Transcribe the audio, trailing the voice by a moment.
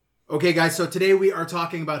Okay, guys, so today we are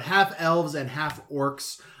talking about half-elves and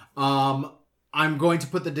half-orcs. I'm going to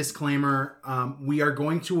put the disclaimer. We are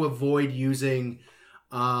going to avoid using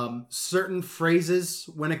certain phrases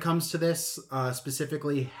when it comes to this,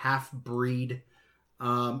 specifically half-breed,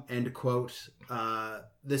 end quote.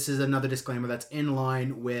 This is another disclaimer that's in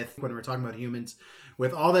line with when we're talking about humans,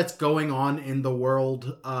 with all that's going on in the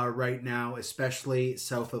world right now, especially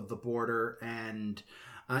south of the border and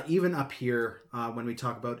even up here, when we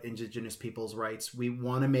talk about Indigenous people's rights, we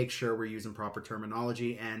want to make sure we're using proper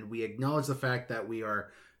terminology, and we acknowledge the fact that we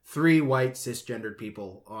are 3 white cisgendered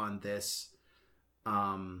people on this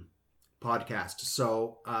podcast.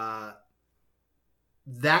 So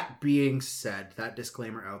that being said, that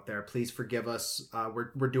disclaimer out there, please forgive us.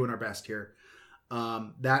 We're doing our best here.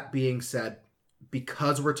 That being said,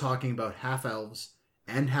 because we're talking about half-elves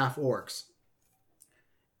and half-orcs,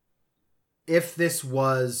 if this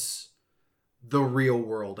was the real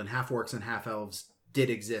world and half-orcs and half-elves did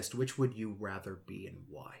exist, which would you rather be and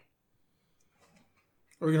why?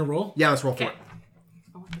 Are we going to roll? Yeah, let's roll for Okay. it.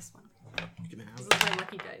 I want this one. You can have This it. is my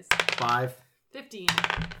lucky dice. 5. 15.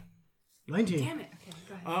 19. Damn it. Okay,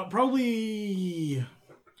 go ahead. Probably...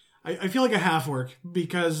 I feel like a half-orc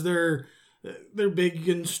because they're big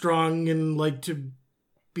and strong and like to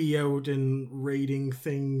be out and raiding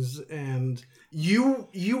things, and You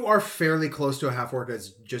are fairly close to a half-orc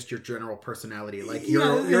as just your general personality. Like, you're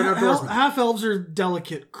an outdoorsman. Half-elves are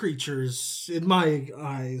delicate creatures in my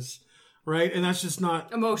eyes, right? And that's just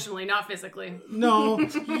not... Emotionally, not physically. No.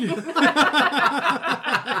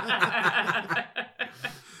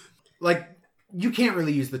 Like, you can't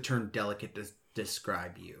really use the term delicate to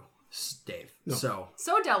describe you, Dave. No. So,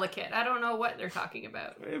 delicate. I don't know what they're talking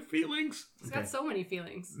about. I have feelings. It's got so many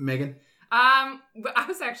feelings. Megan? But I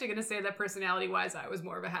was actually going to say that personality-wise, I was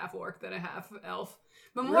more of a half-orc than a half-elf.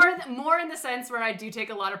 But more in the sense where I do take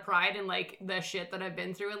a lot of pride in, like, the shit that I've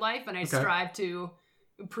been through in life, and I strive to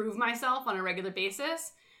prove myself on a regular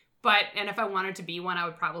basis. And if I wanted to be one, I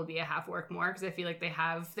would probably be a half-orc more, because I feel like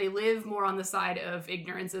they live more on the side of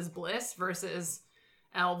ignorance is bliss versus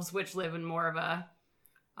elves, which live in more of a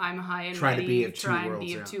I'm high and Try to mighty, be of two try and worlds,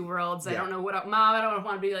 be yeah. of 2 worlds. I Yeah. don't know what Mom, I don't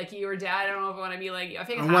want to be like you or Dad. I don't know if I want to be like you. I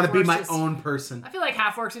think I want to be half-orcs my just- own person. I feel like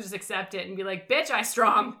half-orcs would just accept it and be like, bitch, I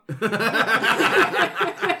strong. Yep.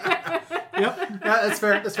 Yeah, that's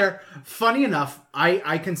fair. That's fair. Funny enough,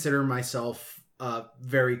 I consider myself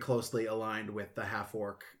very closely aligned with the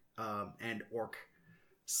half-orc and orc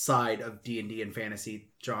side of D&D and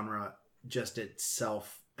fantasy genre just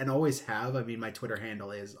itself. And always have. I mean, my Twitter handle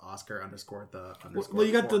is Oscar_the_. Well,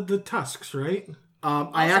 you got the tusks, right? I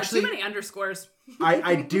Also, actually, too many underscores.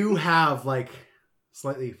 I do have like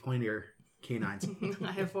slightly pointier canines.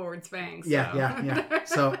 I have forward fangs. Yeah.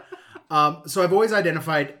 So I've always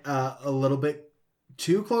identified a little bit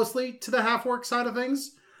too closely to the half-orc side of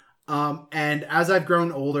things. And as I've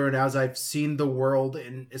grown older and as I've seen the world,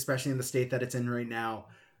 and especially in the state that it's in right now,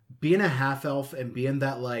 being a half-elf and being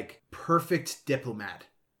that like perfect diplomat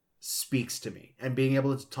speaks to me, and being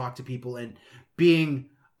able to talk to people and being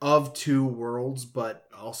of 2 worlds but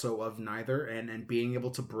also of neither, and being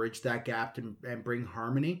able to bridge that gap and bring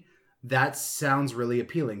harmony, that sounds really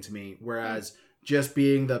appealing to me. Whereas just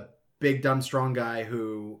being the big dumb strong guy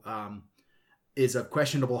who is of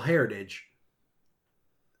questionable heritage,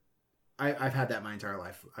 I've had that my entire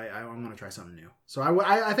life. I want to try something new, so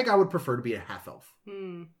I think I would prefer to be a half-elf.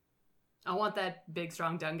 I want that big,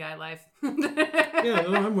 strong, dumb guy life. Yeah,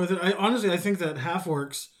 no, I'm with it. I think that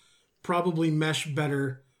half-orcs probably mesh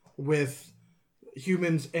better with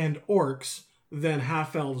humans and orcs than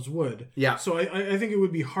half-elves would. Yeah. So I think it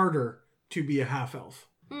would be harder to be a half-elf.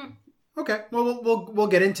 Okay, well we'll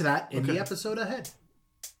get into that in Okay. the episode ahead.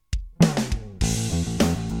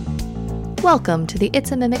 Welcome to the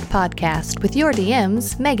It's a Mimic podcast with your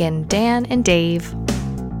DMs, Megan, Dan, and Dave.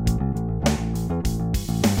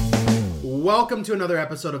 Welcome to another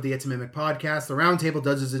episode of the It's a Mimic podcast, the roundtable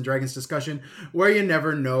Dungeons and Dragons discussion where you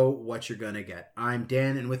never know what you're gonna get. I'm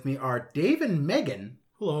Dan, and with me are Dave and Megan,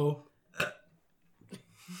 Hello.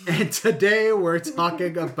 and today we're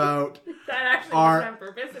talking about That actually Our- wasn't on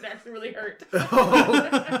purpose. It actually really hurt.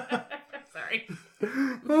 Sorry.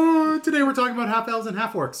 today we're talking about half-elves and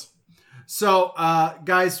half-orcs. So,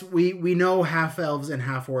 guys, we know half-elves and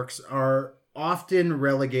half-orcs are often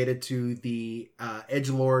relegated to the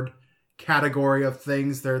edgelord category of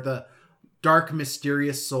things. They're the dark,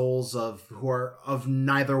 mysterious souls who are of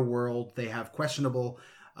neither world. They have questionable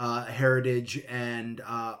heritage and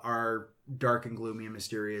are dark and gloomy and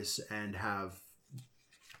mysterious and have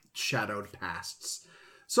shadowed pasts.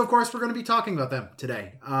 So, of course, we're going to be talking about them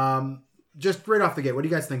today. just right off the gate, what are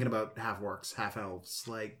you guys thinking about half orcs, half elves?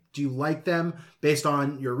 Like, do you like them based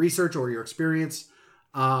on your research or your experience?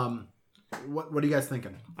 What are you guys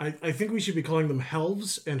thinking? I think we should be calling them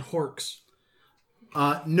helves and horks.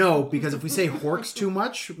 No, because if we say horks too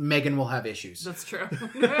much, Megan will have issues. That's true.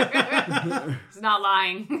 He's not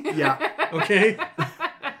lying. Yeah. Okay.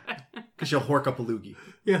 Because she'll hork up a loogie.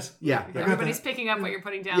 Yes. Yeah. Everybody's picking up what you're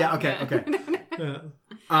putting down. Yeah, okay.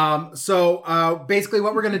 Yeah. So basically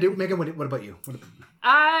what we're going to do, Megan, what about you?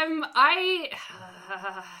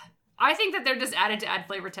 I think that they're just added to add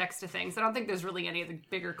flavor text to things. I don't think there's really any of the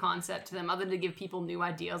bigger concept to them other than to give people new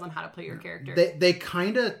ideas on how to play your character. They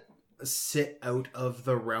kind of sit out of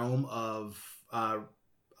the realm of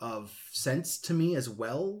sense to me as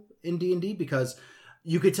well in D&D, because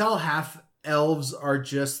you could tell half elves are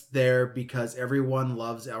just there because everyone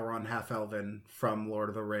loves Elrond Half-Elven from Lord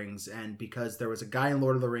of the Rings, and because there was a guy in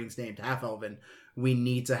Lord of the Rings named Half-Elven, we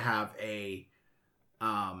need to have a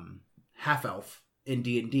half-elf in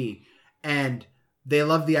D&D. And they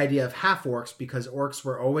love the idea of half-orcs because orcs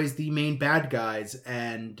were always the main bad guys,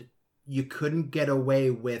 and you couldn't get away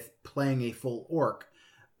with playing a full orc.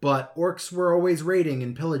 But orcs were always raiding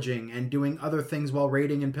and pillaging and doing other things while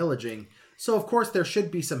raiding and pillaging. So, of course, there should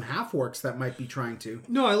be some half-orcs that might be trying to.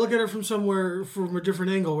 No, I look at it from a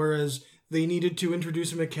different angle, whereas they needed to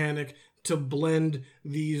introduce a mechanic to blend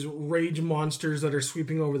these rage monsters that are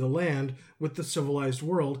sweeping over the land with the civilized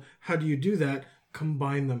world. How do you do that?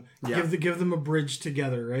 Combine them. Yeah. Give them a bridge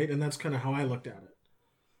together, right? And that's kind of how I looked at it.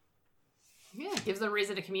 Yeah, it gives them a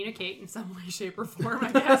reason to communicate in some way, shape, or form,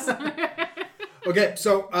 I guess. Okay,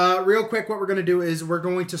 so real quick, what we're going to do is we're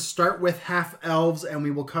going to start with half-elves, and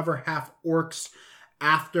we will cover half-orcs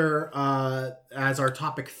after as our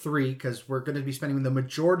topic 3, because we're going to be spending the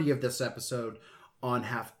majority of this episode on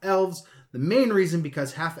half-elves. The main reason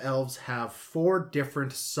because half-elves have 4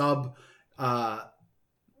 different sub upbringings.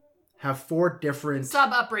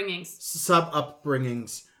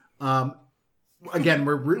 Again,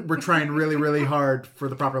 we're trying really, really hard for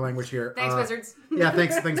the proper language here. Thanks, Wizards. Yeah,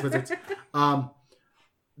 thanks, Wizards.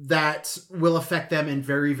 That will affect them in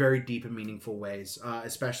very, very deep and meaningful ways,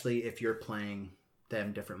 especially if you're playing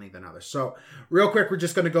them differently than others. So, real quick, we're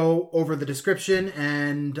just going to go over the description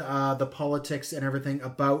and the politics and everything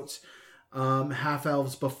about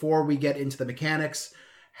half-elves before we get into the mechanics.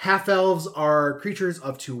 Half-elves are creatures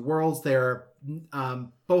of 2 worlds. They're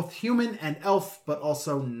both human and elf, but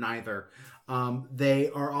also neither. They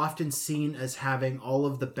are often seen as having all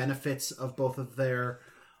of the benefits of both of their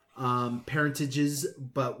parentages,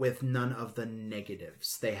 but with none of the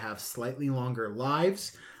negatives. They have slightly longer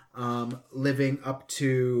lives, living up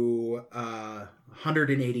to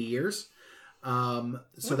 180 years. Wouldn't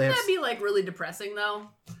that be like really depressing though?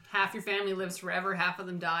 Half your family lives forever, half of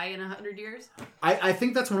them die in 100 years. I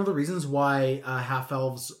think that's one of the reasons why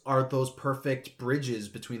half-elves are those perfect bridges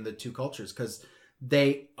between the 2 cultures, because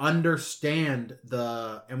they understand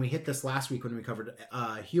and we hit this last week when we covered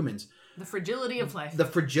humans. The fragility of life. The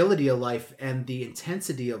fragility of life and the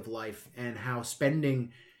intensity of life, and how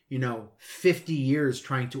spending, 50 years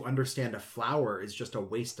trying to understand a flower is just a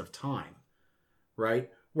waste of time, right?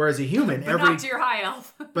 Whereas a human, not to your high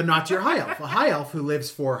elf. But not to your high elf. A high elf who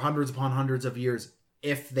lives for hundreds upon hundreds of years,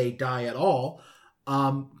 if they die at all,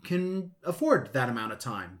 can afford that amount of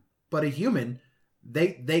time. But a human,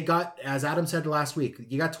 they got, as Adam said last week,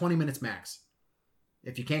 you got 20 minutes max.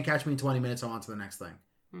 If you can't catch me in 20 minutes, I'm on to the next thing.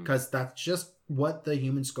 Because that's just what the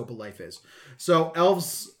human scope of life is. So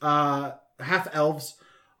elves, half-elves,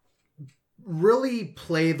 really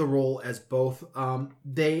play the role as both.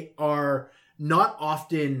 They are not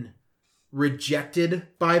often rejected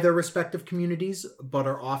by their respective communities, but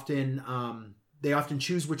are often they often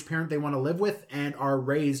choose which parent they want to live with and are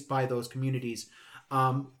raised by those communities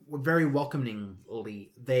very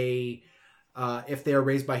welcomingly. They if they are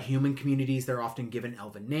raised by human communities, they're often given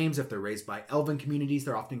elven names. If they're raised by elven communities,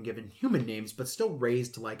 they're often given human names, but still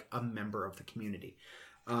raised like a member of the community.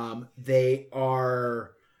 They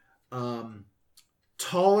are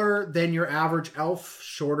taller than your average elf,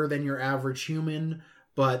 shorter than your average human,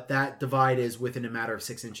 but that divide is within a matter of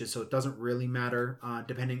 6 inches, so it doesn't really matter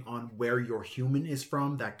depending on where your human is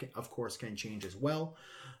from. That, of course, can change as well.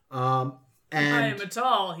 And I am a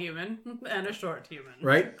tall human and a short human.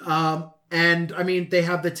 Right? And, I mean, they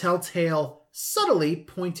have the telltale, subtly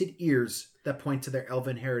pointed ears that point to their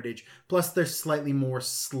elven heritage, plus their slightly more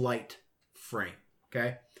slight frame.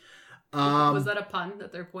 Okay? Was that a pun,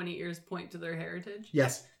 that their pointy ears point to their heritage?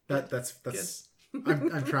 Yes. That's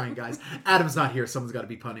I'm trying, guys. Adam's not here. Someone's got to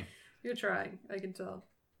be punny. You're trying. I can tell.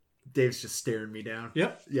 Dave's just staring me down.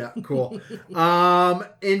 Yep. Yeah, cool.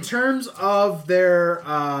 In terms of their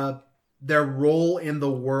their role in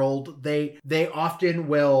the world. They often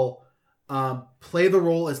will play the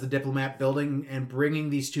role as the diplomat, building and bringing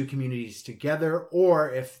these two communities together, or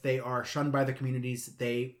if they are shunned by the communities,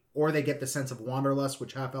 they get the sense of wanderlust,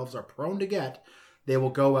 which half-elves are prone to get. They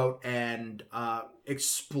will go out and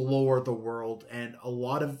explore the world, and a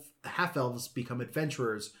lot of half-elves become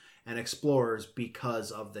adventurers and explorers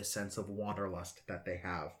because of the sense of wanderlust that they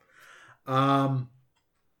have.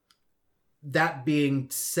 That being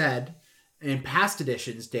said, in past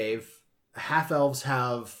editions, Dave, half-elves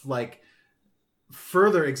have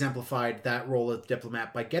further exemplified that role of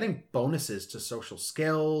diplomat by getting bonuses to social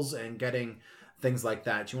skills and getting things like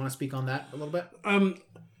that. Do you want to speak on that a little bit?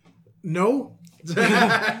 No.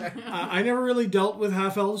 I never really dealt with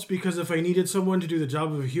half-elves because if I needed someone to do the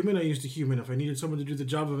job of a human, I used a human. If I needed someone to do the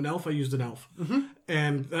job of an elf, I used an elf. Mm-hmm.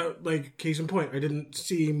 And that, case in point, I didn't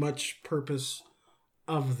see much purpose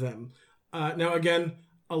of them. Now, again,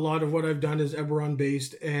 a lot of what I've done is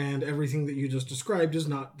Eberron-based, and everything that you just described is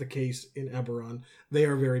not the case in Eberron. They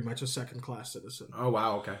are very much a second-class citizen. Oh,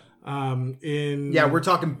 wow, okay. We're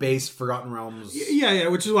talking base Forgotten Realms. Yeah,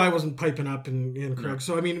 which is why I wasn't piping up in Craig. No.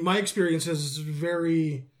 So, I mean, my experience is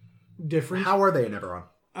very different. How are they in Eberron?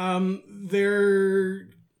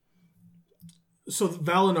 So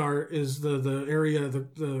Valinor is the area,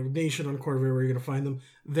 the nation on Corvair where you're going to find them.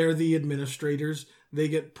 They're the administrators. They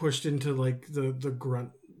get pushed into the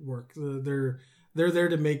grunt work. They're there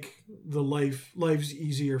to make the lives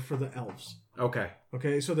easier for the elves. Okay.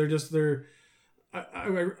 So they're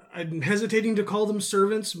I'm hesitating to call them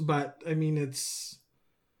servants, but I mean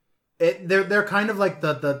they're kind of like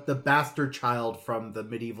the bastard child from the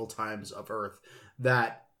medieval times of Earth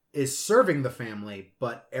that is serving the family,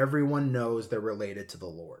 but everyone knows they're related to the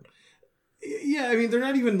Lord. Yeah, I mean, they're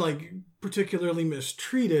not even particularly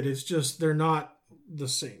mistreated. It's just they're not the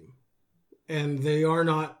same, and they are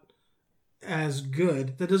not as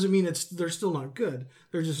good. That doesn't mean they're still not good.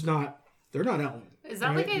 They're just not. They're not elven. Is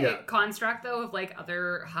that right? A construct though of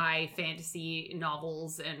other high fantasy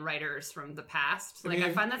novels and writers from the past?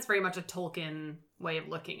 I find that's very much a Tolkien way of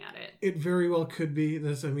looking at it. It very well could be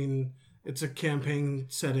this. I mean, it's a campaign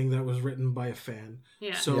setting that was written by a fan.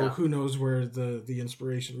 Yeah. So who knows where the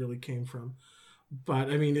inspiration really came from? But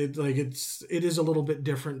I mean, it is a little bit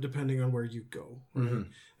different depending on where you go. Right? Mm-hmm.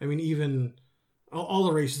 I mean, even all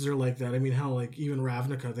the races are like that. I mean, how even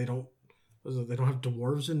Ravnica, they don't have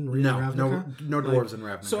dwarves in Ravnica. No dwarves in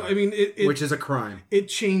Ravnica. So I mean, which is a crime. It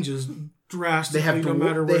changes drastically no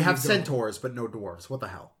matter where they have you go. Centaurs, but no dwarves. What the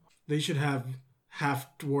hell? They should have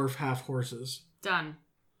half dwarf, half horses. Done.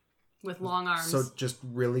 With long arms. So just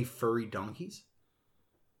really furry donkeys?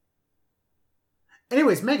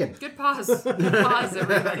 Anyways, Megan. Good pause. Good pause,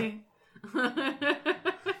 everybody.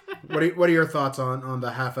 What are your thoughts on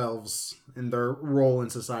the half-elves and their role in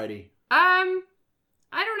society? I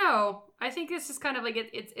don't know. I think it's just kind of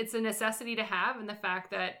it's a necessity to have, and the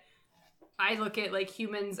fact that I look at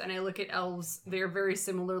humans and I look at elves, they're very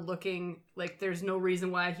similar looking. There's no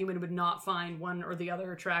reason why a human would not find one or the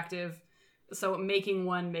other attractive. So making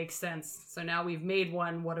one makes sense. So now we've made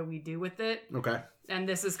one. What do we do with it? Okay. And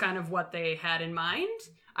this is kind of what they had in mind.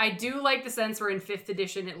 I do like the sense where in 5th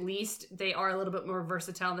edition, at least, they are a little bit more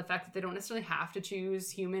versatile in the fact that they don't necessarily have to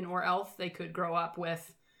choose human or elf. They could grow up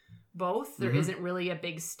with both. There isn't really a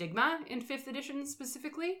big stigma in 5th edition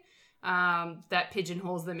specifically that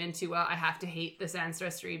pigeonholes them into, I have to hate this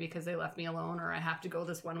ancestry because they left me alone, or I have to go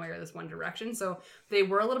this one way or this one direction. So they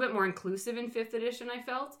were a little bit more inclusive in 5th edition, I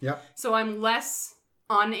felt. Yep. So I'm less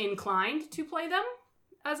uninclined to play them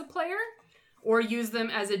as a player or use them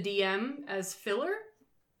as a DM as filler.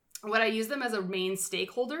 Would I use them as a main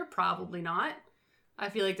stakeholder? Probably not. I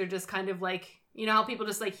feel like they're just kind of you know how people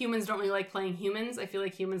just humans don't really like playing humans? I feel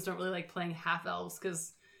like humans don't really like playing half-elves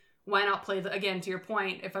because why not play again, to your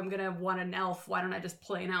point, if I'm going to want an elf, why don't I just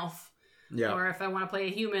play an elf? Yeah. Or if I want to play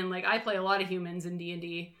a human, I play a lot of humans in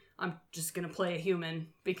D&D, I'm just going to play a human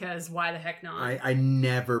because why the heck not? I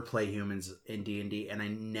never play humans in D&D, and I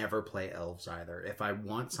never play elves either. If I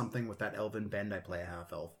want something with that elven bend, I play a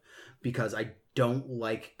half-elf because I don't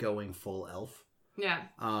like going full elf. Yeah.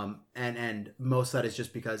 And most of that is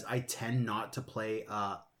just because I tend not to play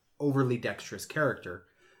overly dexterous character.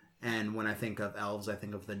 And when I think of elves, I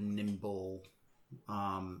think of the nimble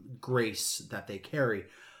grace that they carry.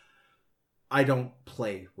 I don't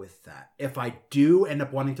play with that. If I do end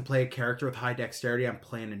up wanting to play a character with high dexterity, I'm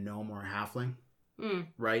playing a gnome or a halfling,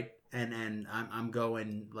 right? And I'm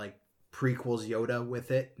going prequels Yoda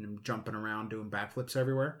with it, and I'm jumping around doing backflips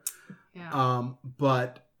everywhere. Yeah.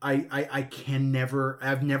 But I've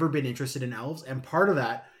never been interested in elves, and part of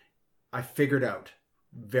that I figured out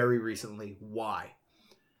very recently why.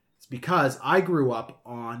 It's because I grew up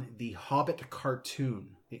on the Hobbit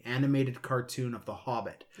cartoon, the animated cartoon of the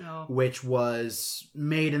Hobbit, which was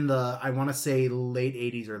made in the, I want to say, late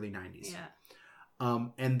 80s, early 90s. Yeah.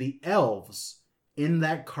 And the elves in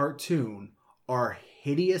that cartoon are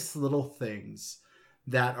hideous little things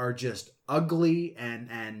that are just ugly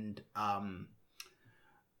and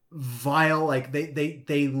vile. Like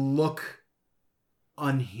they look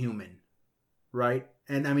unhuman, right?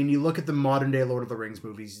 And I mean, you look at the modern day Lord of the Rings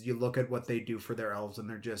movies, you look at what they do for their elves, and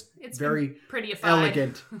they're just very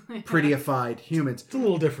elegant, prettified humans. It's a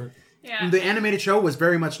little different. Yeah. The animated show was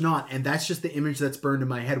very much not, and that's just the image that's burned in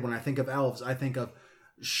my head. When I think of elves, I think of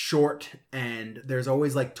short, and there's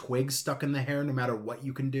always like twigs stuck in the hair no matter what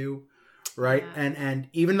you can do, right? Yeah. And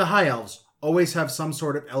even the high elves always have some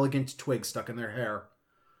sort of elegant twig stuck in their hair.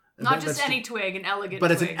 Not just any twig, an elegant twig.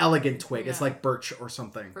 But it's an elegant twig. Yeah. It's like birch or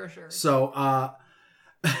something. For sure. So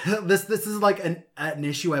this is like an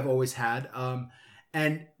issue I've always had.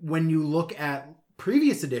 And when you look at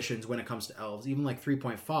previous editions when it comes to elves, even like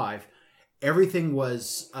 3.5, everything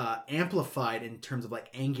was amplified in terms of like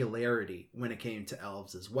angularity when it came to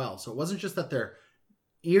elves as well. So it wasn't just that their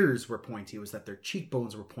ears were pointy, it was that their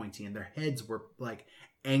cheekbones were pointy and their heads were like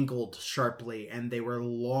angled sharply, and they were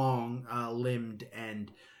long limbed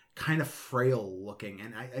and kind of frail looking.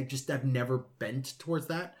 And I've never bent towards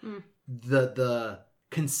that. The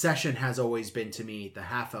concession has always been to me the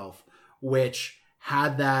half-elf, which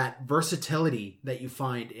had that versatility that you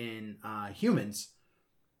find in humans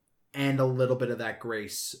and a little bit of that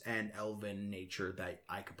grace and elven nature that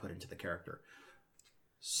I could put into the character.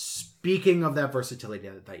 Speaking of that versatility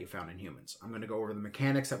that you found in humans, I'm going to go over the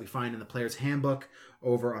mechanics that we find in the player's handbook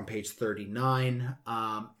over on page 39.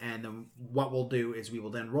 And then what we'll do is we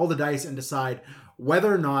will then roll the dice and decide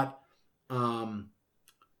whether or not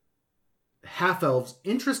half-elves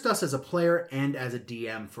interest us as a player and as a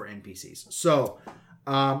DM for NPCs. So,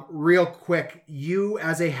 real quick, you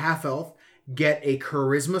as a half-elf get a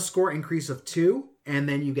charisma score increase of 2, and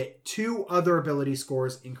then you get 2 other ability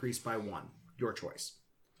scores increased by 1, your choice.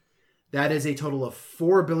 That is a total of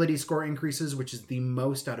 4 ability score increases, which is the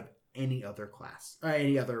most out of any other class,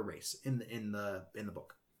 any other race in the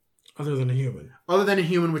book. Other than a human. Other than a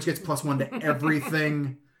human, which gets +1 to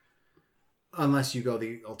everything. Unless you go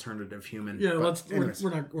the alternative human. Yeah, we're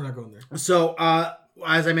not going there. So,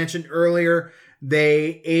 as I mentioned earlier,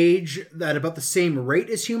 they age at about the same rate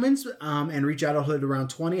as humans and reach adulthood around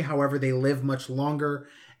 20. However, they live much longer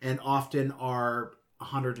and often are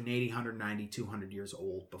 180, 190, 200 years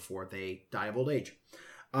old before they die of old age.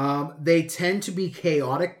 They tend to be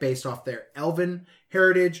chaotic based off their elven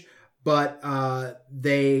heritage, but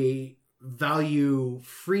they value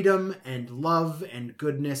freedom and love and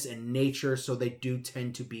goodness and nature, so they do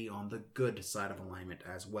tend to be on the good side of alignment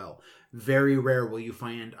as well. Very rare will you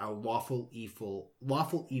find a lawful evil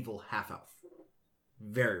half-elf.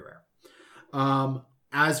 Very rare.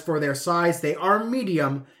 As for their size, they are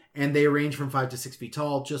medium, and they range from 5 to 6 feet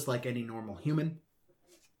tall, just like any normal human.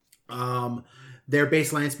 Their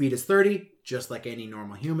baseline speed is 30, just like any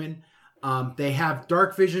normal human. They have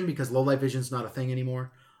dark vision because low light vision is not a thing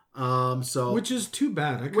anymore. Which is too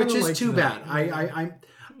bad. Which is too bad. I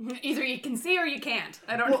either you can see or you can't.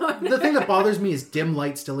 I don't know. The thing that bothers me is dim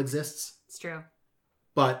light still exists. It's true.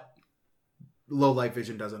 But low light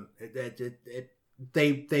vision doesn't.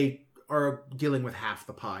 They are dealing with half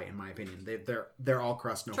the pie, in my opinion. They're all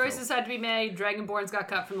crust, no choices fill. had to be made. Dragonborns got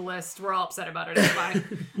cut from the list. We're all upset about it. It's fine.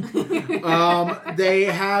 They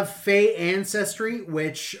have Fey ancestry,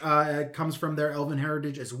 which comes from their elven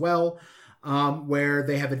heritage as well. Where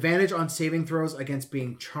they have advantage on saving throws against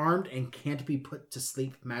being charmed and can't be put to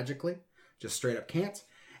sleep magically. Just straight up can't.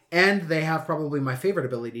 And they have probably my favorite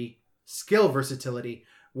ability, skill versatility,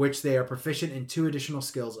 which they are proficient in 2 additional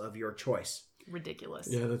skills of your choice. Ridiculous.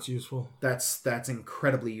 Yeah, that's useful. That's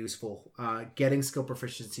incredibly useful. Getting skill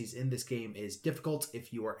proficiencies in this game is difficult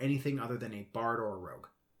if you are anything other than a bard or a rogue.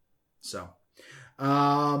 So,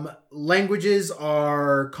 languages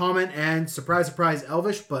are common and surprise,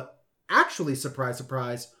 Elvish, but actually,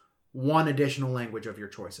 surprise, 1 additional language of your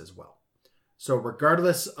choice as well. So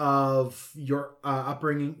regardless of your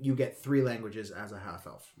upbringing, you get 3 languages as a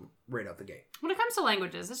half-elf right out the gate. When it comes to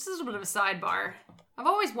languages, this is a bit of a sidebar. I've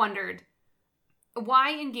always wondered why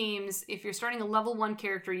in games, if you're starting a level 1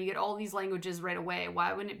 character, you get all these languages right away.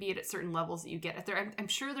 Why wouldn't it be at certain levels that you get? I'm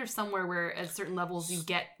sure there's somewhere where at certain levels you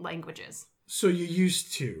get languages. So you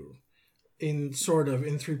used to. In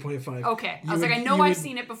 3.5. Okay. I was like, I know I've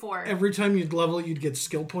seen it before. Every time you'd level, you'd get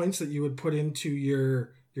skill points that you would put into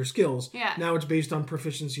your skills. Yeah. Now it's based on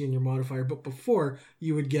proficiency in your modifier. But before,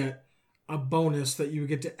 you would get a bonus that you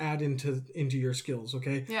get to add into your skills,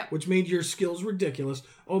 okay? Yeah. Which made your skills ridiculous.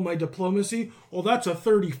 Oh, my diplomacy? Oh, that's a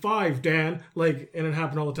 35, Dan. And it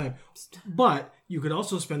happened all the time. But you could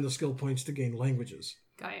also spend the skill points to gain languages.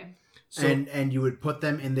 Got you. So, and you would put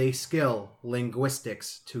them in the skill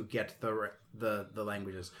linguistics to get the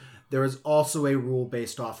languages. There is also a rule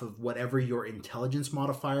based off of whatever your intelligence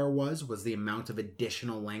modifier was the amount of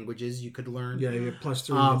additional languages you could learn. Yeah, you get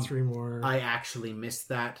 +3, get 3 more. I actually missed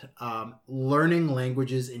that. Learning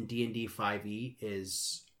languages in D&D 5e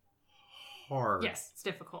is hard. Yes, it's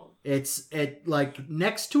difficult. It's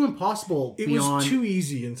next to impossible. It beyond... was too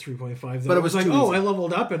easy in 3.5. But it was like, too oh, easy. I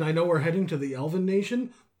leveled up and I know we're heading to the Elven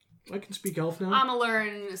Nation. I can speak Elf now. I'm gonna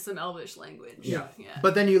learn some Elvish language. Yeah.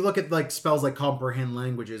 But then you look at spells like Comprehend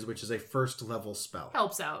Languages, which is a first level spell.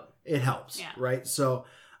 Helps out. It helps, Yeah. right? So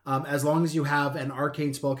as long as you have an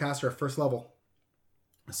arcane spellcaster at first level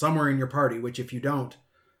somewhere in your party, which if you don't,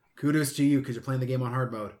 kudos to you because you're playing the game on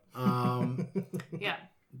hard mode. Yeah.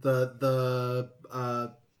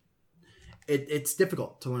 It's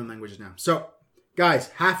difficult to learn languages now. So, guys,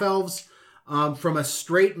 half elves from a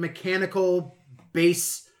straight mechanical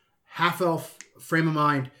base half elf frame of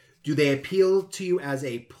mind, do they appeal to you as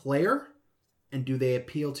a player, and do they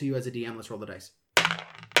appeal to you as a DM? Let's roll the dice.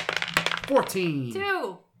 14.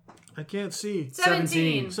 2. I can't see.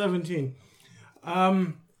 17. 17.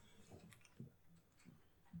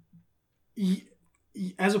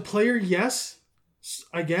 As a player, yes,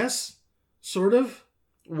 I guess, sort of.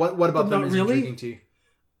 What about them Not is really. intriguing to you?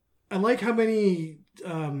 I like how many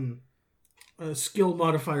skill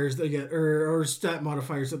modifiers they get, or stat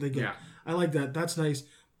modifiers that they get. Yeah. I like that. That's nice.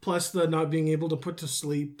 Plus the not being able to put to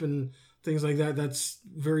sleep and things like that. That's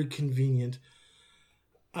very convenient.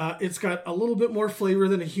 It's got a little bit more flavor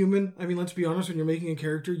than a human. I mean, let's be honest, when you're making a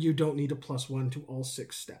character, you don't need a +1 to all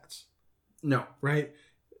 6 stats. No. Right?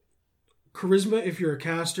 Charisma, if you're a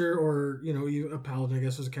caster, or, a paladin, I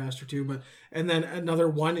guess, is a caster too, and then another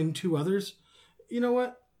 1 in 2 others. You know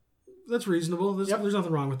what? That's reasonable. There's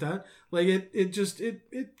nothing wrong with that.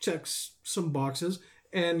 It checks some boxes,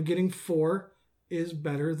 and getting 4 is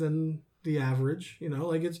better than the average.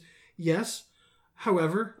 Yes.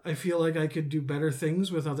 However, I feel like I could do better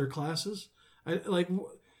things with other classes.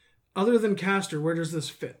 Other than caster, where does this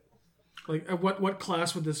fit? What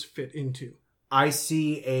class would this fit into? I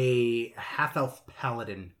see a half-elf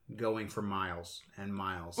paladin going for miles and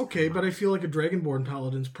miles. Okay, and miles. but I feel like a Dragonborn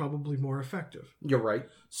paladin's probably more effective. You're right.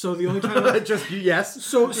 So the only time Just yes.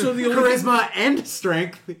 So the only charisma and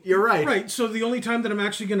strength. You're right. Right. So the only time that I'm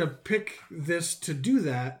actually going to pick this to do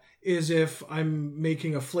that is if I'm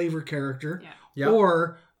making a flavor character, Yeah.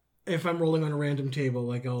 or if I'm rolling on a random table.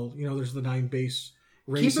 There's the 9 base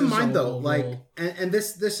races. Keep in mind though, I'll roll. and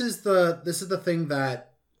this is the thing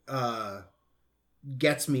that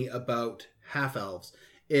gets me about half elves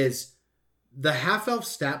is the half elf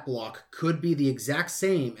stat block could be the exact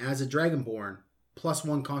same as a Dragonborn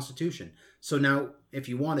 +1 Constitution. So now, if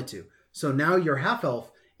you wanted to, now your half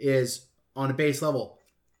elf is on a base level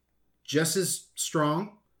just as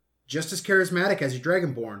strong, just as charismatic as your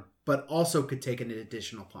Dragonborn, but also could take an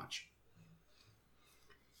additional punch.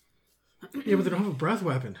 Yeah, but they don't have a breath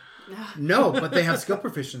weapon. No, but they have skill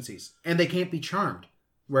proficiencies, and they can't be charmed,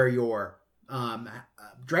 where your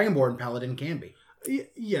Dragonborn paladin can be.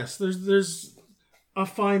 Yes, there's a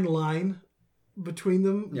fine line between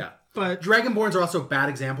them. Yeah, but Dragonborns are also a bad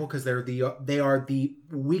example because they are the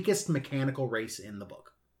weakest mechanical race in the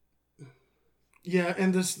book. Yeah,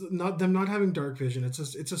 and them not having dark vision, it's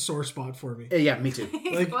a sore spot for me. Yeah, me too.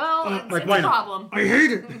 It's why a not? problem. I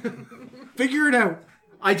hate it. Figure it out.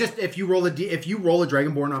 If you roll a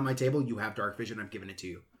Dragonborn on my table, you have dark vision. I've given it to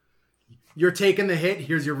you. You're taking the hit.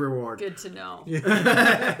 Here's your reward. Good to know.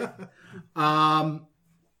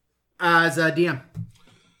 As a DM,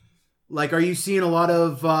 are you seeing a lot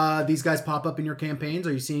of these guys pop up in your campaigns?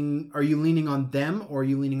 Are you leaning on them, or are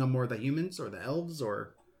you leaning on more of the humans or the elves,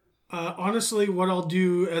 or? Honestly, what I'll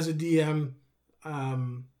do as a DM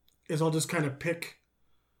is I'll just kind of pick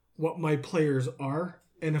what my players are.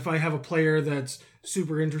 And if I have a player that's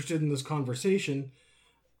super interested in this conversation,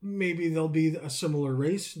 maybe they'll be a similar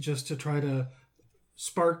race just to try to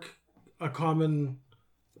spark a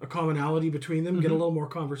commonality between them, get a little more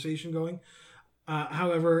conversation going.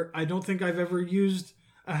 However, I don't think I've ever used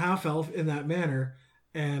a half-elf in that manner,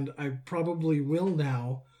 and I probably will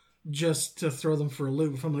now, just to throw them for a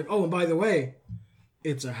loop. If I'm like, oh, and by the way,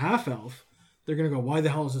 it's a half-elf, they're going to go, why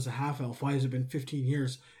the hell is this a half-elf? Why has it been 15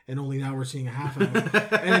 years and only now we're seeing a half-elf?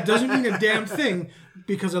 And it doesn't mean a damn thing,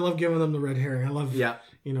 because I love giving them the red herring. I love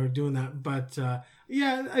doing that. But I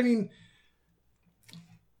mean,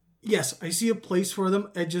 yes, I see a place for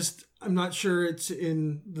them. I'm not sure it's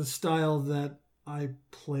in the style that I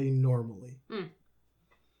play normally.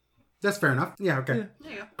 That's fair enough. Yeah, okay. Yeah.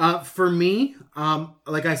 There you go. For me,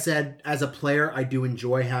 like I said, as a player, I do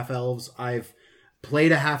enjoy half-elves. I've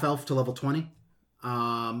played a half-elf to level 20,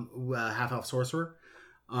 a half-elf sorcerer,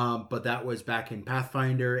 but that was back in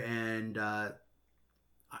Pathfinder, and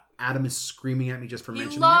Adam is screaming at me just for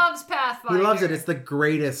mentioning it. He loves Pathfinder. He loves it. It's the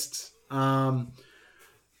greatest.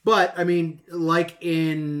 But, I mean, like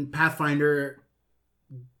in Pathfinder,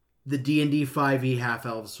 the D&D 5e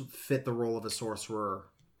half-elves fit the role of a sorcerer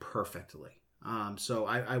perfectly. So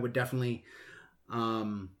I would definitely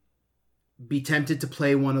be tempted to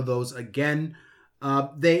play one of those again. I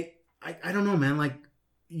don't know, man. Like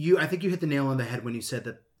I think you hit the nail on the head when you said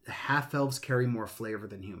that half-elves carry more flavor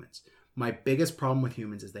than humans. My biggest problem with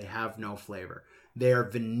humans is they have no flavor. They are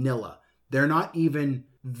vanilla. They're not even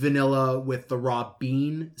vanilla with the raw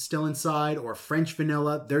bean still inside or French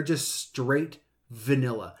vanilla. They're just straight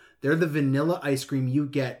vanilla. They're the vanilla ice cream you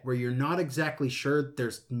get where you're not exactly sure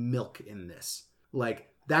there's milk in this. Like,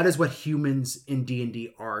 that is what humans in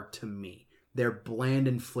D&D are to me. They're bland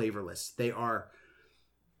and flavorless. They are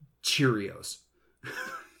Cheerios.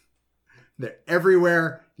 They're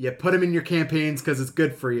everywhere. You put them in your campaigns because it's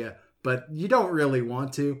good for you, but you don't really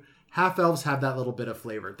want to. Half-elves have that little bit of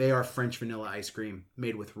flavor. They are French vanilla ice cream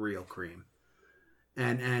made with real cream.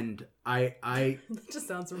 And I That just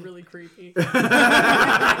sounds really creepy.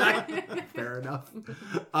 fair enough.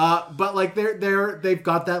 But like they've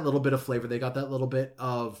got that little bit of flavor. They got that little bit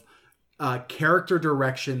of character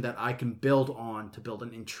direction that I can build on to build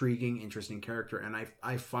an intriguing, interesting character. And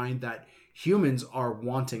I find that humans are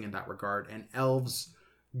wanting in that regard, and elves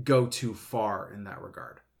go too far in that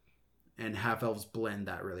regard. And half-elves blend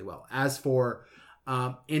that really well. As for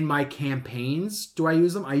in my campaigns, do I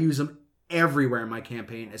use them? I use them everywhere in my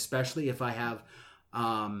campaign, especially if I have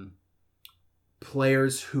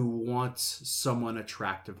players who want someone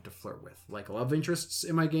attractive to flirt with. Like, love interests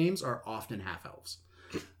in my games are often half-elves.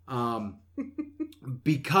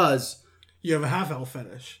 Because... You have a half-elf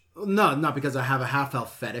fetish. No, not because I have a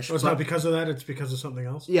half-elf fetish. Oh, it's not because of that, it's because of something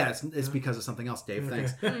else? Yeah, it's because of something else, Dave. Okay.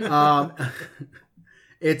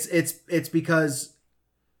 Thanks. It's because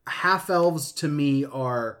half-elves to me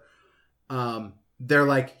are... they're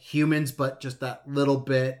like humans, but just that little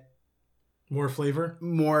bit more flavor, a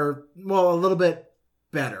little bit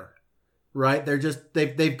better, right? They're just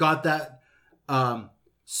they've got that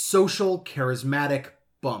social charismatic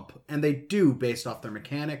bump, and they do based off their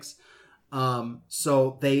mechanics.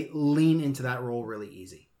 So they lean into that role really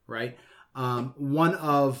easy, right? One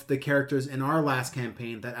of the characters in our last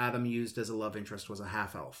campaign that Adam used as a love interest was a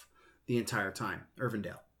half-elf the entire time,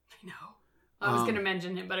 Irvindale. I know. I was going to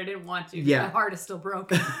mention him, but I didn't want to. Yeah. My heart is still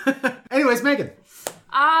broken. Anyways, Megan.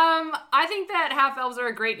 I think that half-elves are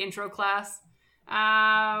a great intro class.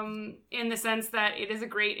 In the sense that it is a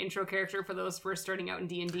great intro character for those first starting out in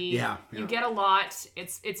D&D. Yeah. You get a lot.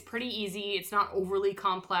 It's pretty easy. It's not overly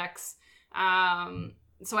complex.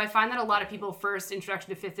 So I find that a lot of people first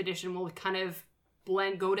introduction to 5th edition will kind of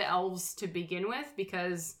go to elves to begin with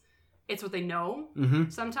because it's what they know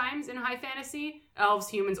sometimes in high fantasy. Elves,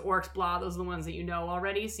 humans, orcs, blah, those are the ones that you know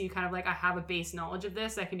already. So you kind of like, I have a base knowledge of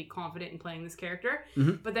this. I can be confident in playing this character.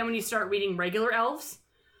 But then when you start reading regular elves,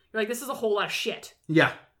 you're like, this is a whole lot of shit.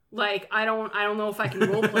 Yeah. Like, I don't know if I can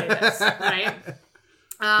roleplay this, right?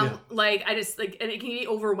 Like, I just, like, and it can be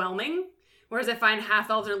overwhelming. Whereas I find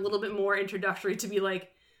half-elves are a little bit more introductory to be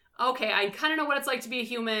like, okay, I kind of know what it's like to be a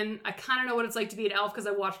human. I kind of know what it's like to be an elf because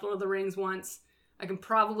I watched Lord of the Rings once. I can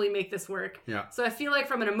probably make this work. Yeah. So I feel like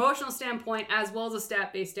from an emotional standpoint, as well as a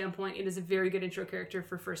stat-based standpoint, it is a very good intro character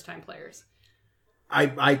for first-time players.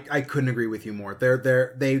 I couldn't agree with you more.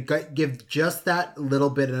 They give just that little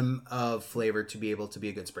bit of flavor to be able to be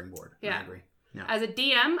a good springboard. Yeah. I agree. Yeah. As a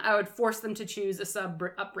DM, I would force them to choose a sub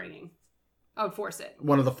upbringing. I would force it.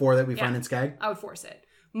 One of the 4 that we find in Skag? I would force it.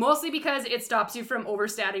 Mostly because it stops you from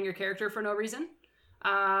overstatting your character for no reason.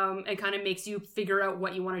 And kind of makes you figure out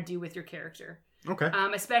what you want to do with your character. Okay.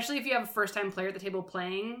 Especially if you have a first-time player at the table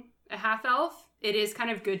playing a half-elf, it is kind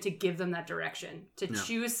of good to give them that direction, to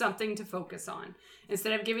choose something to focus on.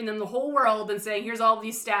 Instead of giving them the whole world and saying, here's all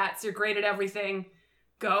these stats, you're great at everything,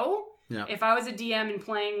 go. Yeah. If I was a DM and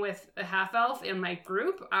playing with a half-elf in my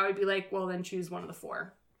group, I would be like, well, then choose one of the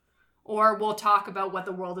 4. Or we'll talk about what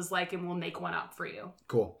the world is like and we'll make one up for you.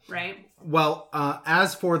 Cool. Right? Well,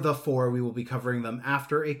 as for the 4, we will be covering them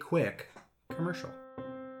after a quick commercial.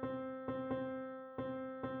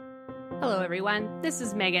 Hello everyone, this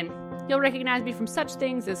is Megan. You'll recognize me from such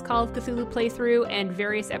things as Call of Cthulhu playthrough and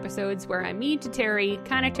various episodes where I'm mean to Terry,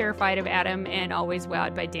 kind of terrified of Adam, and always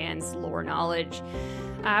wowed by Dan's lore knowledge.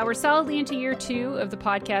 We're solidly into year 2 of the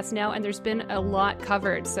podcast now, and there's been a lot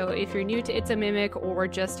covered. So if you're new to It's a Mimic or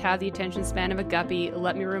just have the attention span of a guppy,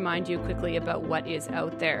 let me remind you quickly about what is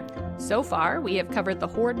out there. So far, we have covered the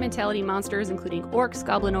horde mentality monsters, including orcs,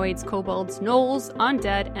 goblinoids, kobolds, gnolls,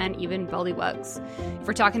 undead, and even bullywugs. If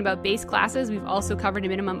we're talking about base classes, we've also covered a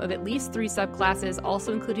minimum of at least 3 subclasses,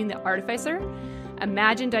 also including the Artificer.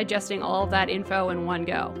 Imagine digesting all of that info in one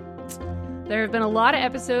go. There have been a lot of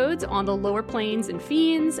episodes on the lower planes and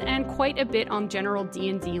fiends, and quite a bit on general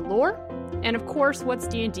D&D lore. And of course, what's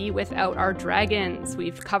D&D without our dragons?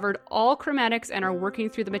 We've covered all chromatics and are working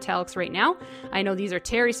through the metallics right now. I know these are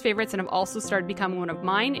Terry's favorites and have also started becoming one of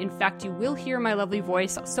mine. In fact, you will hear my lovely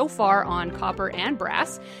voice so far on copper and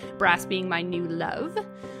brass, brass being my new love.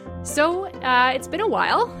 So, it's been a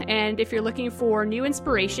while, and if you're looking for new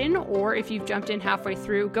inspiration, or if you've jumped in halfway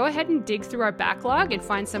through, go ahead and dig through our backlog and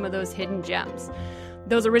find some of those hidden gems.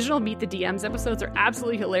 Those original Meet the DMs episodes are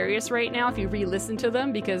absolutely hilarious right now if you re-listen to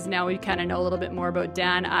them, because now we kind of know a little bit more about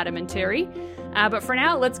Dan, Adam, and Terry. But for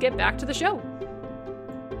now, let's get back to the show.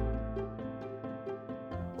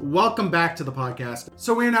 Welcome back to the podcast.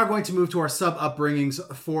 So we are now going to move to our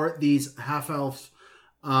sub-upbringings for these half-elves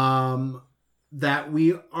that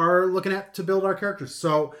we are looking at to build our characters.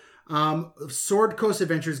 So Sword Coast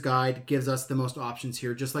Adventures Guide gives us the most options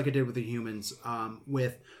here, just like it did with the humans,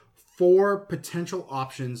 with 4 potential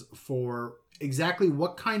options for exactly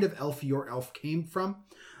what kind of elf your elf came from.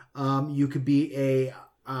 You could be a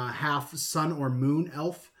half sun or moon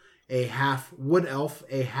elf, a half wood elf,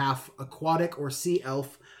 a half aquatic or sea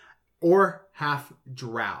elf, or half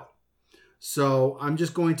drow. So I'm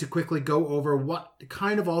just going to quickly go over what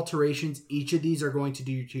kind of alterations each of these are going to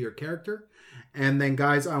do to your character. And then,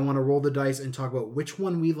 guys, I want to roll the dice and talk about which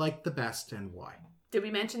one we like the best and why. Did we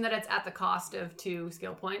mention that it's at the cost of 2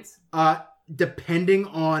 skill points? Depending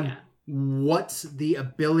on what the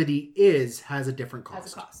ability is, has a different cost.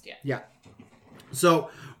 Has a cost, yeah. Yeah. So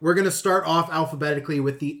we're going to start off alphabetically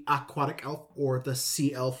with the aquatic elf or the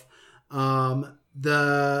sea elf.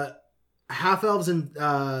 The half-elves in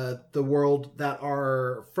the world that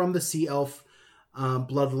are from the sea elf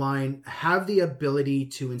bloodline have the ability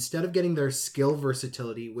to, instead of getting their skill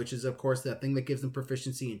versatility, which is of course that thing that gives them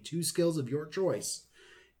proficiency in 2 skills of your choice,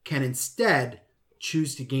 can instead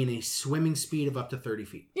choose to gain a swimming speed of up to 30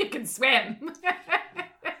 feet. You can swim.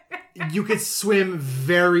 You could swim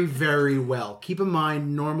very, very well. Keep in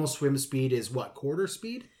mind, normal swim speed is what, quarter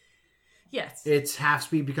speed? Yes. It's half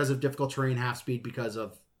speed because of difficult terrain, half speed because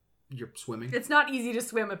of your swimming. It's not easy to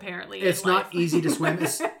swim, apparently. It's not easy to swim,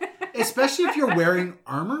 especially if you're wearing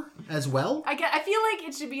armor as well. I feel like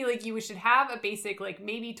it should be like you should have a basic, like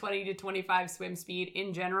maybe 20 to 25 swim speed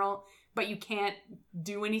in general, but you can't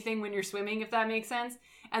do anything when you're swimming, if that makes sense.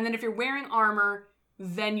 And then if you're wearing armor,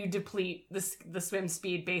 then you deplete the swim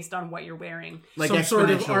speed based on what you're wearing. Like some sort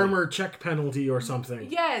of armor check penalty or something.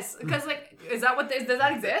 Yes, because is that does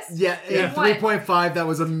that exist? Yeah, 3.5, that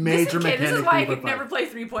was a major mechanic. This is why I could never play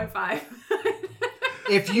 3.5.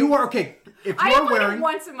 If you are, I played it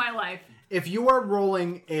once in my life. If you are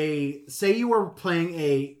rolling say you are playing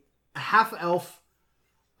a half-elf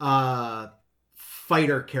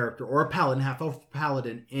fighter character, or a paladin, half-elf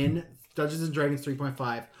paladin in Dungeons & Dragons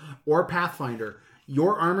 3.5, or Pathfinder,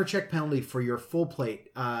 your armor check penalty for your full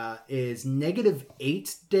plate is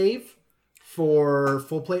 -8, Dave, for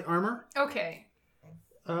full plate armor. Okay.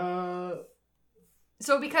 So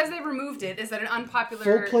because they removed it, is that an unpopular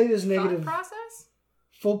full plate is negative process?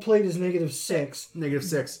 Full plate is -6.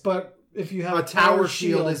 -6. But if you have a tower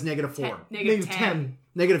shield is -4. -10.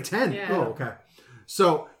 -10? Yeah. Oh, okay.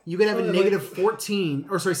 So you could have a -14,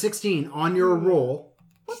 or sorry, 16 on your roll.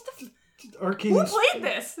 What the Arcane. Who played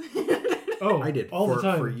this? Oh, I did all the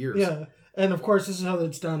time for years. Yeah, and of course this is how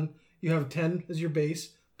it's done. You have 10 as your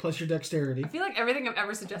base plus your dexterity. I feel like everything I've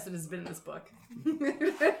ever suggested has been in this book.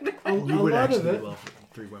 a lot of it. Well,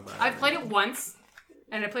 3.5. I've played it once,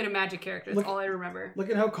 and I played a magic character. That's all I remember. Look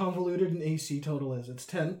at how convoluted an AC total is. It's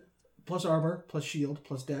 10 plus armor plus shield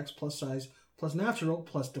plus dex plus size plus natural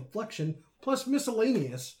plus deflection plus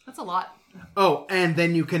miscellaneous. That's a lot. Oh, and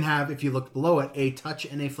then you can have, if you look below it, a touch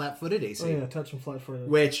and a flat-footed AC. Oh yeah, touch and flat-footed.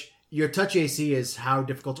 Which, your touch AC is how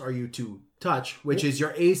difficult are you to touch, which is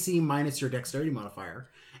your AC minus your dexterity modifier.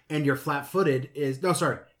 And your flat-footed is, it's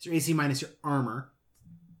your AC minus your armor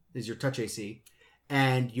is your touch AC.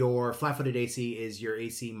 And your flat-footed AC is your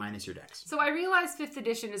AC minus your dex. So I realized 5th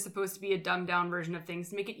edition is supposed to be a dumbed-down version of things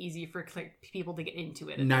to make it easy for people to get into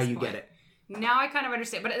it. Now you get it. Now I kind of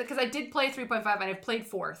understand, but because I did play 3.5 and I've played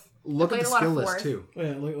 4th. Look at the skill list too.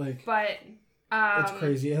 Yeah, like. But it's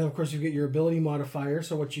crazy, and of course you get your ability modifier,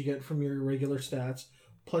 so what you get from your regular stats,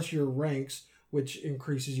 plus your ranks, which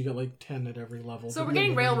increases. You get like 10 at every level. So But we're getting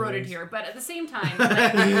nobody railroaded knows. here, but at the same time,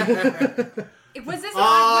 like, was this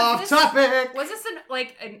Off topic! Was this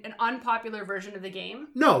an unpopular version of the game?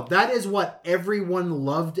 No, that is what everyone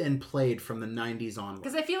loved and played from the 90s onward.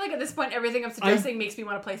 Because I feel like at this point, everything I'm suggesting makes me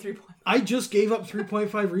want to play 3.5. I just gave up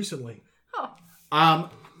 3.5 recently. Oh.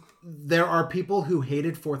 There are people who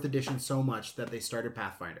hated 4th edition so much that they started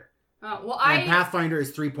Pathfinder. Oh, well, And Pathfinder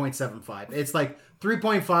is 3.75. It's like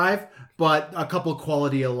 3.5, but a couple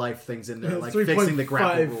quality of life things in there, like fixing the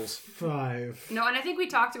grapple rules. 5. No, and I think we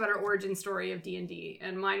talked about our origin story of D&D,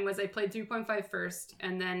 and mine was I played 3.5 first,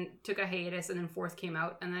 and then took a hiatus, and then 4th came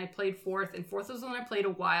out, and then I played 4th, and 4th was the one I played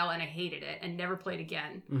a while, and I hated it, and never played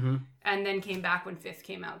again. Mm-hmm. And then came back when 5th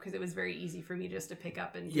came out, because it was very easy for me just to pick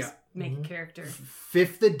up and just make a character.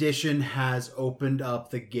 5th edition has opened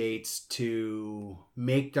up the gates to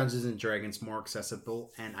make Dungeons & Dragons more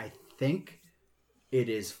accessible, and I think it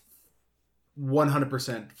is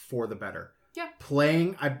 100% for the better. Yeah.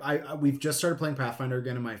 Playing, we've just started playing Pathfinder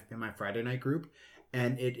again in my Friday night group,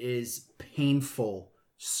 and it is painful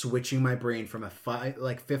switching my brain from a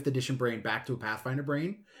 5th edition brain back to a Pathfinder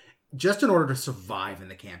brain, just in order to survive in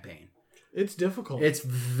the campaign. It's difficult. It's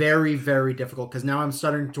very, very difficult because now I'm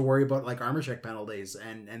starting to worry about like armor check penalties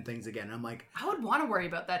and things again. I'm like, I would want to worry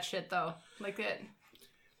about that shit though. Like it.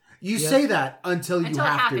 You say that until it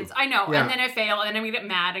have happens. to. I know. Yeah. And then I fail, and then I'm going to get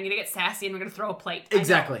mad, I'm going to get sassy, and I'm going to throw a plate.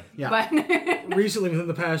 Exactly. Yeah. But Recently, within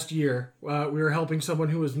the past year, we were helping someone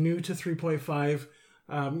who was new to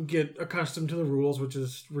 3.5 get accustomed to the rules, which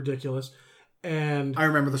is ridiculous. And I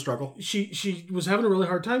remember the struggle. she was having a really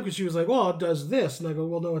hard time because she was like, well, it does this. And I go,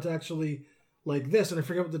 well, no, it's actually like this. And I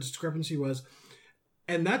forget what the discrepancy was.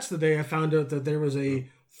 And that's the day I found out that there was a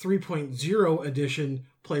 3.0 edition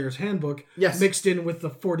player's handbook mixed in with the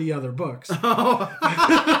 40 other books. Doesn't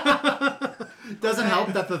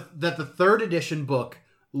help that the 3rd edition book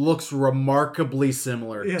looks remarkably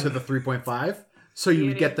similar to the 3.5. So you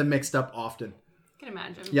would get them mixed up often. I can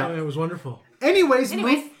imagine. Yeah. And it was wonderful. Anyways,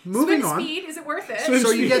 moving swim on. speed, is it worth it?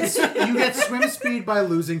 So you get swim speed by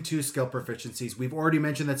losing 2 skill proficiencies. We've already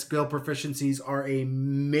mentioned that skill proficiencies are a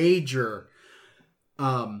major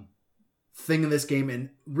thing in this game and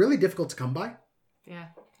really difficult to come by. Yeah.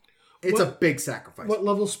 It's a big sacrifice. What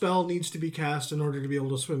level spell needs to be cast in order to be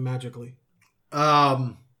able to swim magically?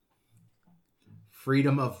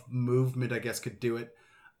 Freedom of movement, I guess, could do it.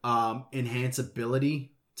 Enhance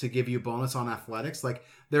ability to give you bonus on athletics. Like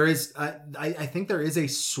there is, I think there is a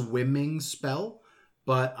swimming spell,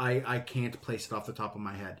 but I can't place it off the top of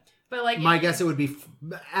my head. But like My guess it would be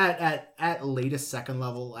at latest 2nd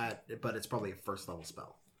level, but it's probably a 1st level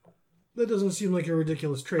spell. That doesn't seem like a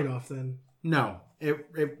ridiculous trade-off then. No,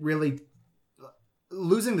 it really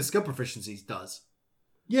losing the skill proficiencies does.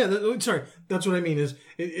 Yeah, sorry. That's what I mean. Is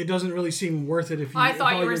it doesn't really seem worth it if you. I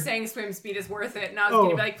thought you were you're... saying swim speed is worth it, and I was going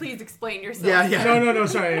to be like, please explain yourself. Yeah. No.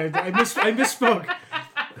 Sorry, I misspoke.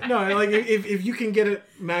 No, like if you can get it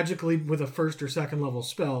magically with a 1st or 2nd level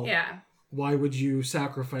spell, why would you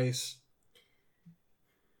sacrifice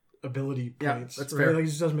ability points? That's right? fair. Like, it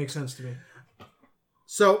just doesn't make sense to me.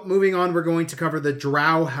 So, moving on, we're going to cover the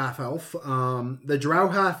Drow half-elf. The Drow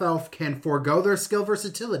half-elf can forego their skill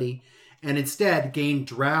versatility and instead gain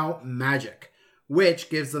Drow magic, which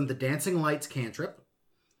gives them the Dancing Lights cantrip.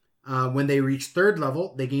 When they reach 3rd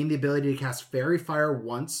level, they gain the ability to cast Fairy Fire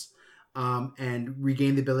once and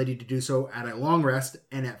regain the ability to do so at a long rest.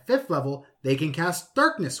 And at 5th level, they can cast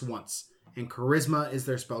Darkness once. And Charisma is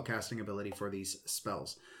their spellcasting ability for these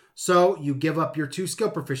spells. So you give up your 2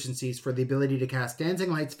 skill proficiencies for the ability to cast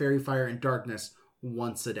Dancing Lights, Fairy Fire, and Darkness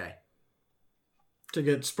once a day. To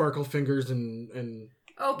get sparkle fingers and...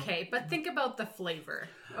 Okay, but think about the flavor,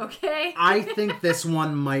 okay? I think this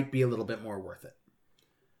one might be a little bit more worth it.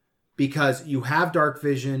 Because you have Dark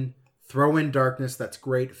Vision, throw in Darkness, that's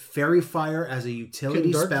great. Fairy Fire as a utility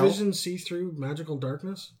Can Dark spell. Vision see through magical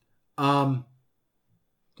darkness? Don't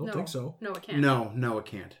think so. No, it can't. No, it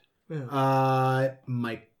can't. Yeah.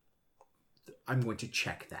 I'm going to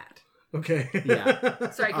check that. Okay.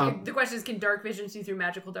 Yeah. Sorry, the question is, can dark vision see through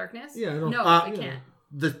magical darkness? Yeah, I don't... No, it can't.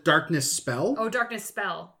 The Darkness spell? Oh, darkness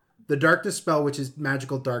spell. The Darkness spell, which is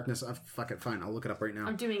magical darkness. Fuck it, fine. I'll look it up right now.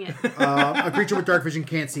 I'm doing it. A creature with dark vision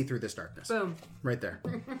can't see through this darkness. Boom. Right there.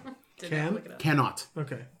 Can? Look it up. Cannot.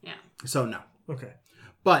 Okay. Yeah. So no. Okay.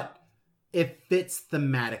 But it fits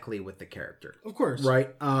thematically with the character. Of course. Right?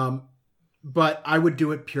 But I would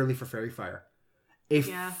do it purely for Fairy Fire. A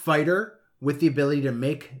fighter with the ability to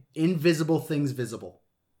make invisible things visible.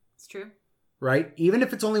 It's true. Right? Even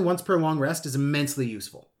if it's only once per long rest is immensely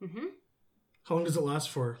useful. Mm-hmm. How long does it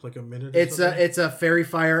last for? Like a minute? It's a fairy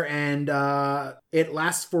fire, and it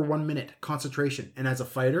lasts for 1 minute concentration. And as a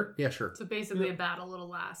fighter, yeah, sure. So basically, a battle it'll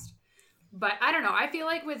last. But I don't know. I feel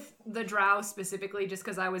like with the Drow specifically, just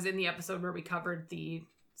because I was in the episode where we covered the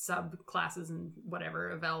subclasses and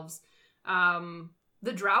whatever of elves,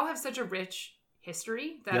 the Drow have such a rich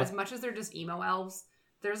history that as much as they're just emo elves,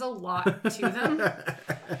 there's a lot to them.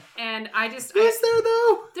 And is there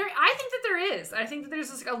though? I think that there is. I think that there's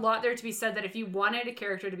just a lot there to be said that if you wanted a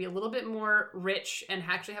character to be a little bit more rich and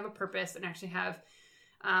actually have a purpose and actually have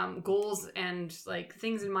goals and like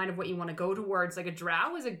things in mind of what you want to go towards, like a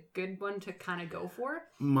Drow is a good one to kind of go for.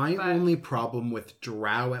 My only problem with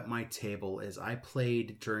Drow at my table is I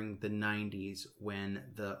played during the 90s when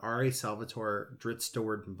the R.A. Salvatore Drizzt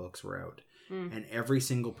Do'Urden books were out. And every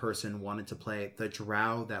single person wanted to play the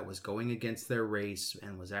Drow that was going against their race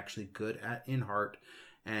and was actually good in heart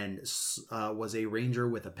and was a ranger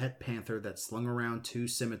with a pet panther that slung around 2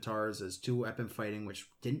 scimitars as 2-weapon fighting, which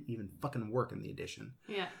didn't even fucking work in the edition.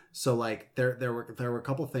 Yeah. So like there were a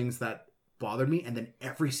couple things that bothered me, and then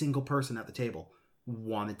every single person at the table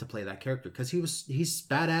wanted to play that character because he's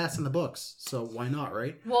badass in the books. So why not,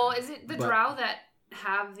 right? Well, is it the Drow that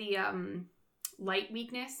have the light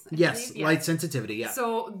weakness? Yes, yeah. Light sensitivity, yeah.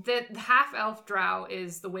 So the half-elf Drow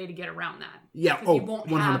is the way to get around that. Yeah, because you won't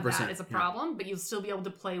 100%, have that as a problem, but you'll still be able to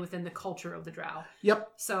play within the culture of the Drow.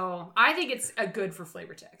 Yep. So I think it's a good for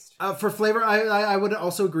flavor text. For flavor, I would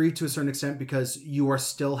also agree to a certain extent because you are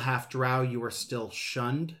still half Drow, you are still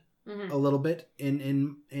shunned a little bit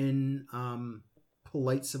in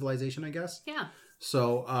polite civilization, I guess. Yeah.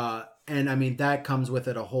 So, and I mean, that comes with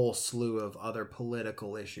it a whole slew of other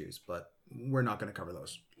political issues, but we're not going to cover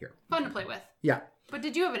those here. Fun to play with. Yeah. But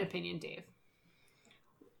did you have an opinion, Dave?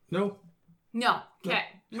 No. Okay.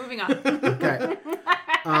 Moving on. Okay.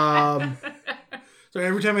 So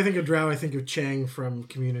every time I think of Drow, I think of Chang from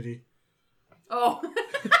Community. Oh.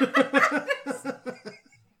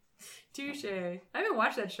 Touche. I haven't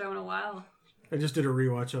watched that show in a while. I just did a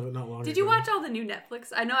rewatch of it not long ago. Did you watch all the new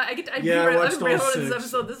Netflix? I know I watched all 6. This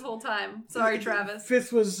episode this whole time. Sorry, Travis.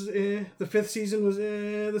 The 5th season was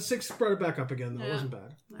the 6th brought it back up again though. It wasn't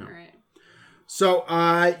bad. All right. So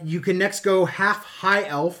you can next go half high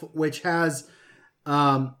elf, which has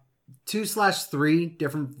 2/3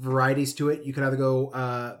 different varieties to it. You could either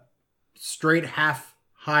go straight half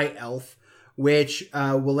high elf, which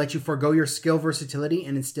will let you forego your skill versatility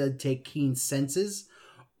and instead take keen senses,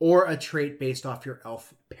 or a trait based off your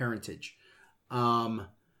elf parentage.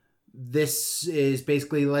 This is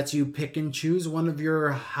basically lets you pick and choose one of your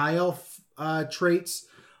high elf traits,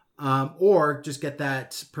 or just get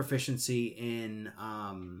that proficiency in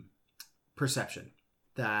perception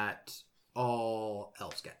that all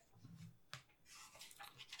elves get.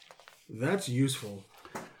 That's useful.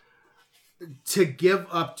 To give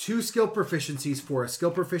up 2 skill proficiencies for a skill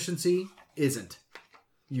proficiency isn't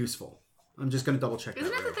useful. I'm just going to double check.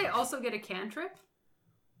 Isn't it that they also get a cantrip?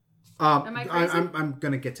 Am I crazy? I'm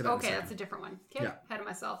going to get to that. Okay, that's a different one. Okay, yeah. Ahead of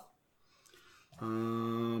myself.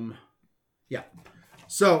 Yeah.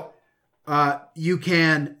 So, you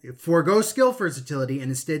can forego skill versatility and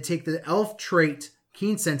instead take the elf trait,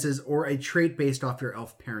 keen senses, or a trait based off your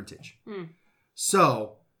elf parentage.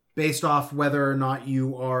 So, based off whether or not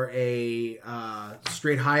you are a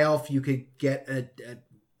straight high elf, you could get a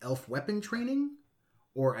elf weapon training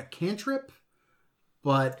or a cantrip,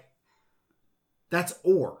 but that's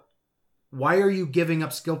or. Why are you giving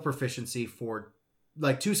up skill proficiency for,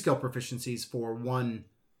 like, 2 skill proficiencies for 1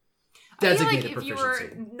 designated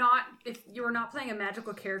proficiency? If you were not playing a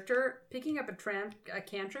magical character, picking up a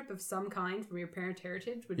cantrip of some kind from your parent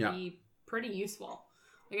heritage would be pretty useful.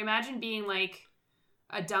 Like, imagine being like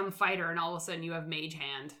a dumb fighter and all of a sudden you have mage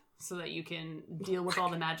hand, so that you can deal with all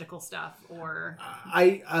the magical stuff, or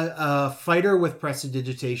a fighter with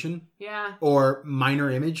prestidigitation, yeah, or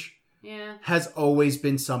minor image, yeah, has always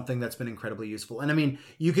been something that's been incredibly useful. And I mean,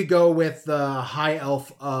 you could go with the high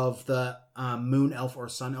elf of the moon elf or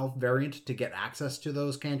sun elf variant to get access to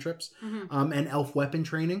those cantrips, and elf weapon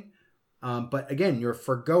training. But again, you're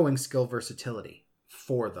forgoing skill versatility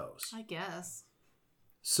for those, I guess.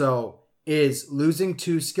 So, is losing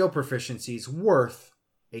 2 skill proficiencies worth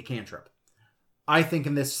a cantrip? I think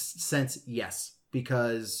in this sense, yes,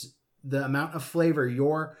 because the amount of flavor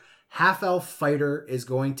your half-elf fighter is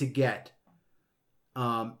going to get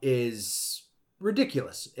is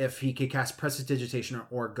ridiculous if he could cast Prestidigitation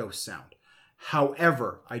or Ghost Sound.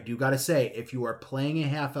 However, I do gotta say, if you are playing a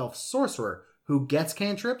half-elf sorcerer who gets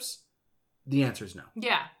cantrips, the answer is no.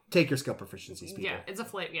 Yeah. Take your skill proficiencies, people. Yeah, it's a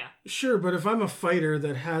flavor, yeah. Sure, but if I'm a fighter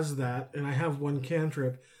that has that, and I have 1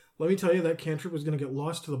 cantrip, let me tell you, that cantrip was going to get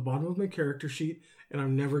lost to the bottom of my character sheet, and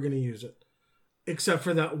I'm never going to use it. Except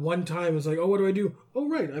for that one time, it's like, oh, what do I do? Oh,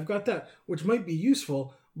 right, I've got that, which might be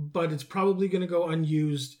useful, but it's probably going to go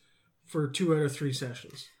unused for 2 out of 3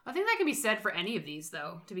 sessions. I think that can be said for any of these,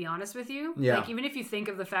 though, to be honest with you. Yeah. Like, even if you think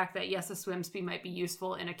of the fact that, yes, a swim speed might be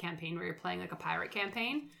useful in a campaign where you're playing, like, a pirate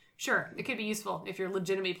campaign, sure, it could be useful if you're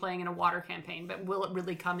legitimately playing in a water campaign, but will it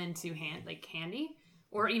really come into handy?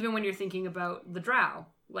 Or even when you're thinking about the drow,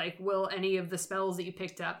 like, will any of the spells that you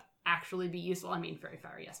picked up actually be useful? I mean, Fairy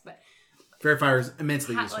Fire, yes, but... Fairy Fire is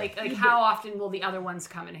immensely useful. Like how often will the other ones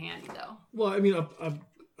come in handy, though? Well, I mean,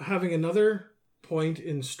 having another point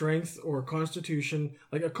in strength or constitution,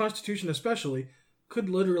 like a constitution especially, could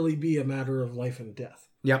literally be a matter of life and death.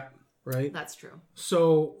 Yep. Right? That's true.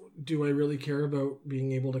 So, do I really care about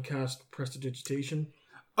being able to cast Prestidigitation?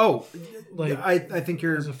 Oh, like I think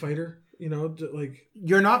you're... As a fighter, you know, like...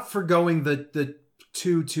 You're not forgoing the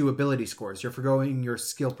 2 ability scores. You're forgoing your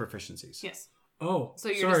skill proficiencies. Yes. Oh, so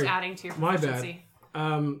you're just adding to your proficiency.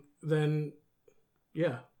 My bad. Then,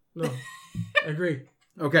 yeah, no, I agree.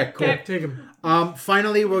 Okay, cool. Okay. Take him.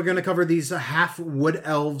 Finally, we're going to cover these half wood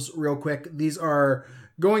elves real quick. These are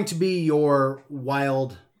going to be your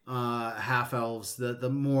wild half elves. The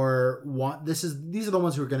more these are the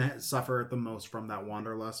ones who are going to suffer the most from that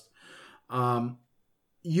wanderlust.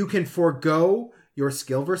 You can forego your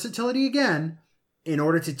skill versatility again in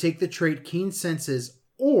order to take the trait Keen Senses,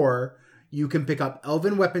 or you can pick up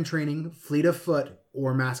Elven Weapon Training, Fleet of Foot,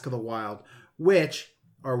 or Mask of the Wild, which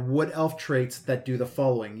are wood elf traits that do the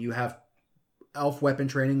following. You have Elf Weapon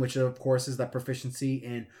Training, which of course is that proficiency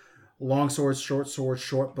in long swords,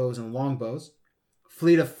 short bows, and long bows.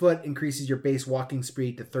 Fleet of Foot increases your base walking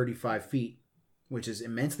speed to 35 feet, which is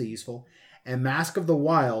immensely useful. And Mask of the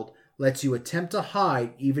Wild lets you attempt to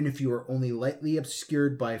hide even if you are only lightly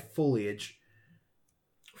obscured by foliage.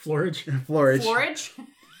 Florage. Florage?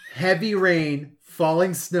 Heavy rain,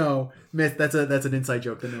 falling snow, mist. That's an inside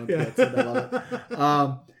joke that no one gets. And I love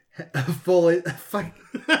it.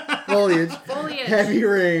 Foliage, heavy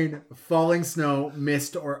rain, falling snow,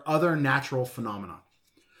 mist, or other natural phenomena.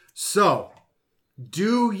 So,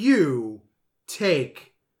 do you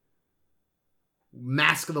take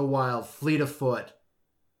Mask of the Wild, Fleet of Foot,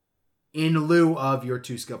 in lieu of your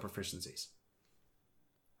 2 skill proficiencies?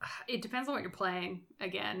 It depends on what you're playing,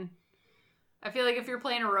 again. I feel like if you're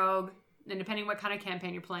playing a rogue, and depending what kind of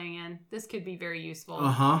campaign you're playing in, this could be very useful.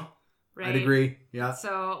 Uh-huh. Right? I'd agree. Yeah.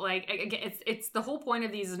 So, like, again, it's the whole point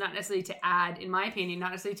of these is not necessarily to add, in my opinion,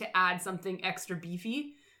 not necessarily to add something extra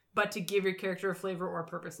beefy, but to give your character a flavor or a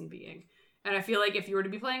purpose in being. And I feel like if you were to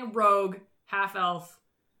be playing a rogue, half-elf,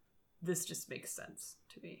 this just makes sense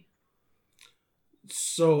to me.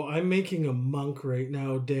 So, I'm making a monk right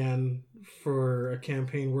now, Dan, for a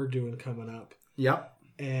campaign we're doing coming up. Yep.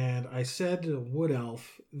 And I said to Wood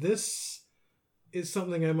Elf, this is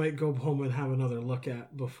something I might go home and have another look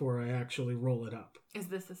at before I actually roll it up. Is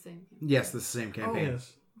this the same? Yes, this is the same campaign. Oh,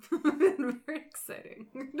 yes. Very exciting.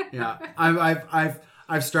 Yeah,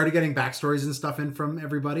 I've started getting backstories and stuff in from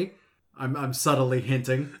everybody. I'm subtly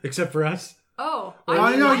hinting. Except for us. Oh,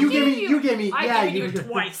 no, you gave me. I gave you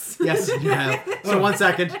twice. Yes, you have. So 1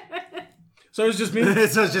 second. So it's just me.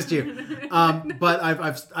 So it's just you. But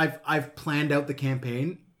I've planned out the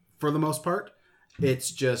campaign for the most part.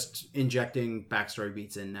 It's just injecting backstory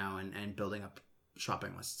beats in now and building up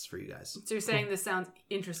shopping lists for you guys. So you're saying this sounds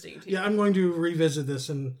interesting to you? Yeah, I'm going to revisit this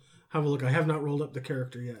and have a look. I have not rolled up the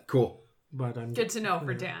character yet. Cool. But I'm good to know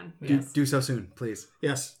for Dan. Yes. Do so soon, please.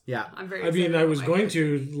 Yes. Yeah. I'm very. I mean, I was going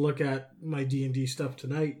to look at my D&D stuff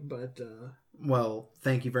tonight, but. Well,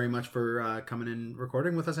 thank you very much for coming and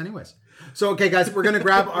recording with us, anyways. So, okay, guys, we're gonna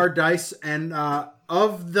grab our dice, and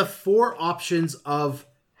of the 4 options of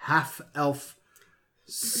half-elf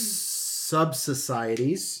sub-societies,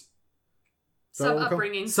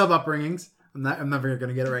 sub-upbringings. I'm never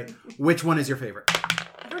gonna get it right. Which one is your favorite?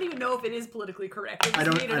 I don't even know if it is politically correct. I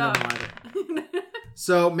don't know either.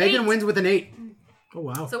 So Megan wins with an 8. Oh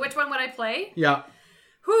wow! So which one would I play? Yeah.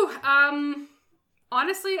 Whew.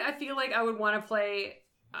 Honestly, I feel like I would want to play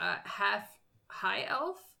half high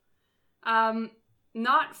elf.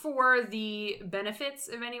 Not for the benefits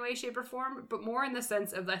of any way, shape, or form, but more in the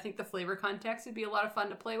sense of I think the flavor context would be a lot of fun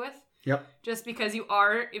to play with. Yep. Just because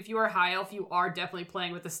if you are high elf, you are definitely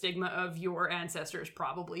playing with the stigma of your ancestors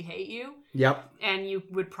probably hate you. Yep. And you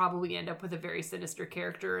would probably end up with a very sinister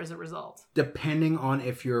character as a result. Depending on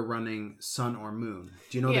if you're running sun or moon.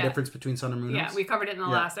 Do you know the difference between sun and moon? Yeah, we covered it in the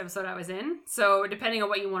last episode I was in. So depending on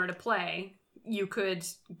what you wanted to play, you could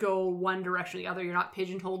go one direction or the other. You're not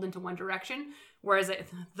pigeonholed into one direction, whereas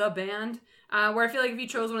the band, where I feel like if you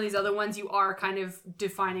chose one of these other ones, you are kind of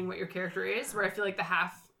defining what your character is, where I feel like the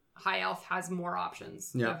half high elf has more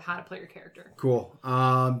options of how to play your character. Cool.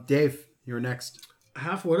 Dave, you're next.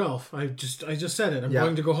 Half wood elf. I just said it. I'm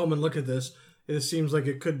going to go home and look at this. It seems like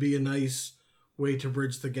it could be a nice way to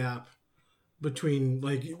bridge the gap between,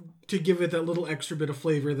 like, to give it that little extra bit of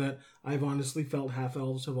flavor that I've honestly felt half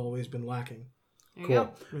elves have always been lacking. There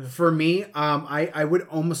Cool. you go. For me, I would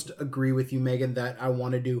almost agree with you, Megan, that I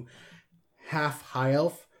want to do half high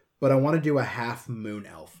elf, but I want to do a half moon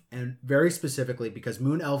elf. And very specifically because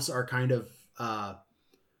moon elves are kind of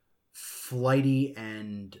flighty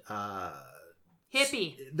and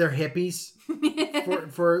Hippie. they're hippies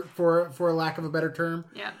for lack of a better term.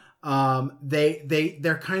 Yeah.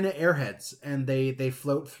 They're kind of airheads, and they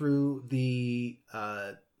float through the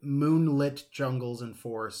moonlit jungles and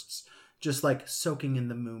forests, just like soaking in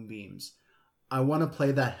the moonbeams. I want to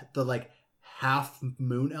play the like half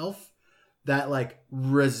moon elf that like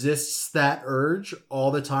resists that urge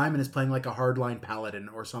all the time and is playing like a hardline paladin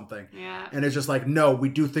or something. Yeah. And it's just like, no, we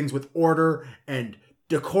do things with order and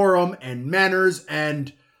decorum and manners,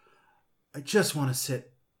 and I just want to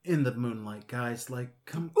sit in the moonlight, guys. Like,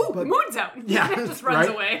 come. Ooh, moon's out. Yeah, just runs right?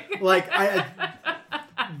 away. Like,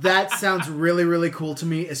 that sounds really, really cool to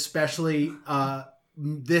me, especially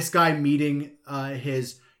this guy meeting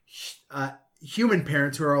his human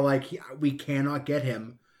parents who are like, we cannot get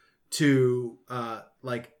him to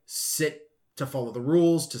like sit to follow the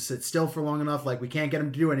rules, to sit still for long enough. Like, we can't get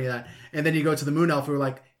him to do any of that. And then you go to the moon elf who are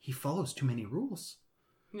like, he follows too many rules.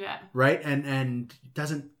 Yeah. Right? And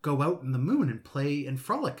doesn't go out in the moon and play and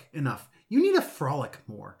frolic enough. You need to frolic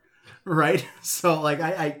more. Right? So like You're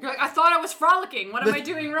like, I thought I was frolicking. What am I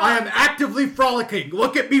doing wrong? I am actively frolicking.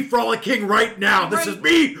 Look at me frolicking right now. This is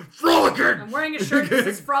me frolicking. I'm wearing a shirt that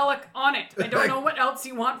says frolic on it. I don't know what else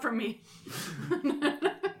you want from me.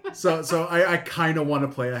 So I kind of want to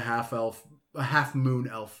play a half elf, a half moon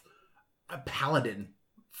elf, a paladin,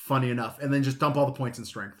 funny enough, and then just dump all the points in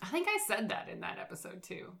strength. I think I said that in that episode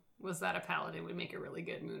too. Was that a paladin would make a really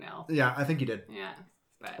good moon elf? Yeah, I think you did. Yeah.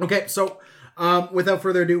 But... Okay, so without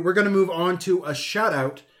further ado, we're going to move on to a shout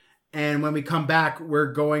out. And when we come back,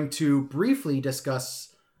 we're going to briefly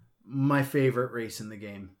discuss my favorite race in the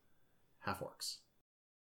game, half orcs.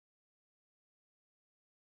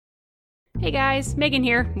 Hey guys, Megan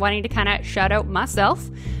here, wanting to kind of shout out myself.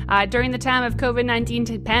 During the time of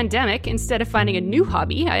COVID-19 pandemic, instead of finding a new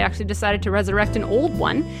hobby, I actually decided to resurrect an old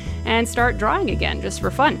one and start drawing again, just for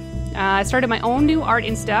fun. I started my own new art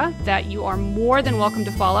Insta that you are more than welcome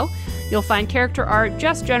to follow. You'll find character art,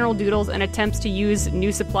 just general doodles, and attempts to use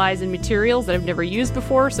new supplies and materials that I've never used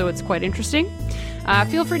before, so it's quite interesting.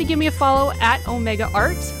 Feel free to give me a follow at Omega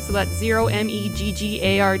Art, so that's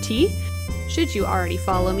 0MEGGART. Should you already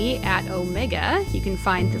follow me at Omega, you can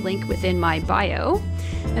find the link within my bio.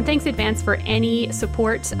 And thanks in advance for any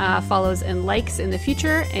support, follows, and likes in the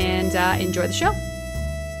future, and enjoy the show.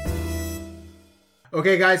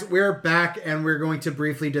 Okay, guys, we're back, and we're going to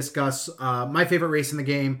briefly discuss my favorite race in the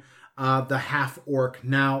game, the half orc.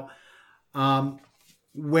 Now,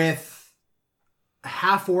 with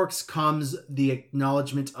half orcs comes the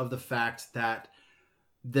acknowledgement of the fact that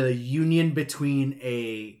the union between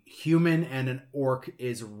a human and an orc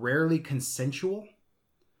is rarely consensual.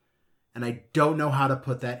 And I don't know how to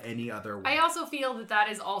put that any other way. I also feel that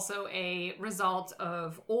that is also a result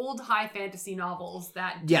of old high fantasy novels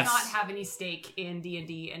that do not have any stake in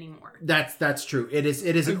D&D anymore. That's true. It is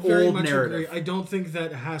an very old much narrative. agree. I don't think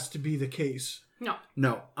that has to be the case.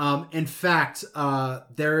 No. In fact,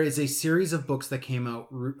 there is a series of books that came out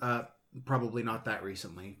probably not that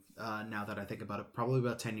recently. Now that I think about it, probably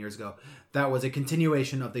about 10 years ago. That was a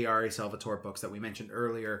continuation of the R.A. Salvatore books that we mentioned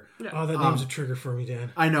earlier. Oh, that name's a trigger for me,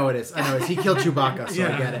 Dan. I know it is. He killed Chewbacca, so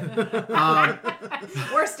I get it.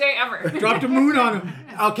 Worst day ever. Dropped a moon on him.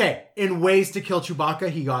 Okay, in ways to kill Chewbacca,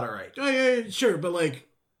 he got it right. Oh, yeah, sure, but like...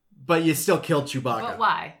 But you still killed Chewbacca. But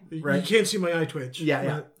why? Right? You can't see my eye twitch.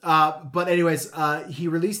 Yeah. But anyways, he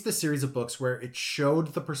released the series of books where it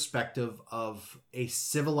showed the perspective of a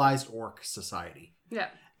civilized orc society. Yeah.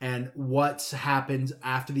 And what's happened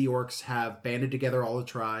after the orcs have banded together all the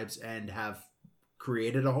tribes and have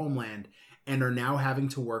created a homeland and are now having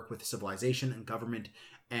to work with civilization and government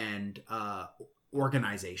and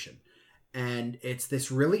organization. And it's this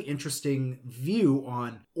really interesting view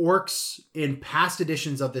on orcs in past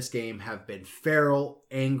editions of this game have been feral,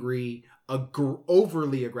 angry,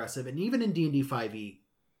 overly aggressive. And even in D&D 5e,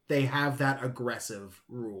 they have that aggressive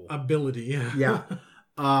rule. Ability, yeah.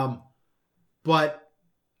 Yeah. But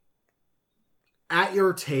at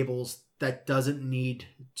your tables, that doesn't need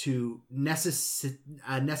to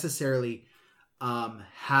necessarily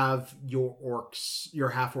have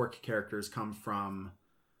your half-orc characters come from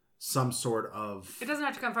some sort of... It doesn't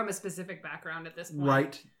have to come from a specific background at this point.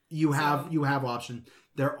 Right. You have option.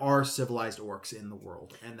 There are civilized orcs in the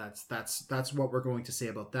world, and that's what we're going to say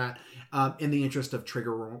about that. In the interest of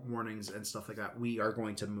trigger warnings and stuff like that, we are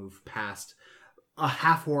going to move past a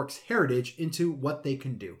half-orc's heritage into what they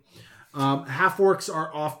can do. Half-orcs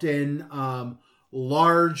are often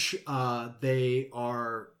large. They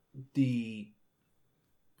are the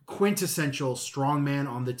quintessential strongman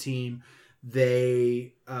on the team.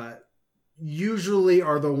 They usually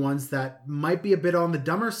are the ones that might be a bit on the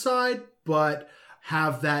dumber side, but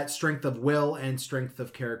have that strength of will and strength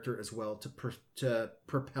of character as well to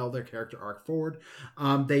propel their character arc forward.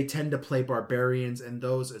 They tend to play barbarians and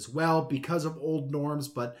those as well because of old norms,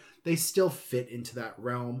 but they still fit into that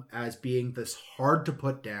realm as being this hard to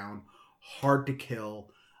put down, hard to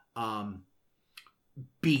kill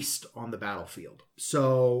beast on the battlefield.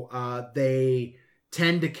 So they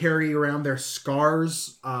tend to carry around their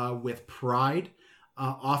scars with pride,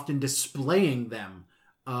 often displaying them.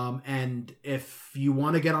 And if you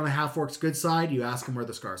want to get on a half-orc's good side, you ask them where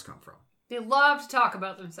the scars come from. They love to talk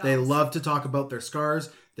about themselves. They love to talk about their scars,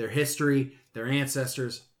 their history, their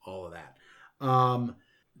ancestors, all of that.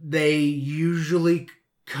 They usually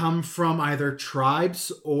come from either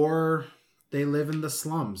tribes or they live in the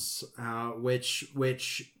slums,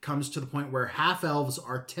 which comes to the point where half-elves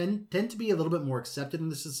tend to be a little bit more accepted in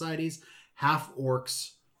the societies.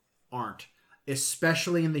 Half-orcs aren't,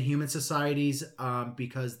 especially in the human societies,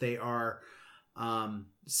 because they are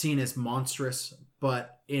seen as monstrous.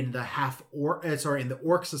 But in the in the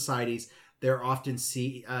orc societies, they're often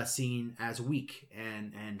seen as weak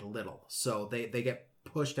and little. So they get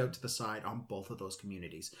pushed out to the side on both of those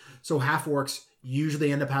communities. So half-orcs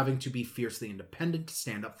usually end up having to be fiercely independent,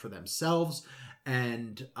 stand up for themselves,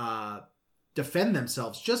 and defend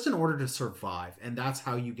themselves just in order to survive. And that's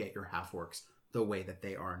how you get your half-orcs the way that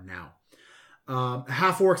they are now.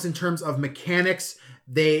 Half-orcs, in terms of mechanics,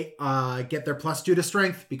 they get their +2 to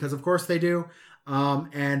strength, because of course they do.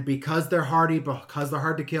 And because they're hardy, because they're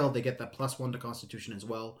hard to kill, they get that +1 to constitution as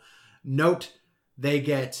well. Note, they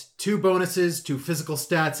get 2 bonuses to physical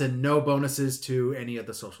stats and no bonuses to any of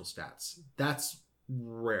the social stats. That's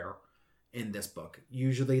rare in this book.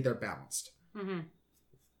 Usually they're balanced.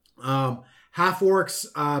 Mm-hmm.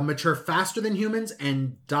 Half-orcs mature faster than humans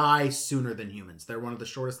and die sooner than humans. They're one of the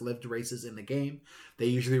shortest lived races in the game. They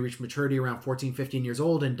usually reach maturity around 14, 15 years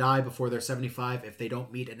old and die before they're 75 if they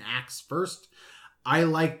don't meet an axe first. I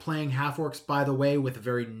like playing half-orcs, by the way, with a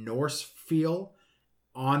very Norse feel.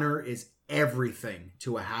 Honor is everything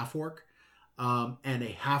to a half-orc, and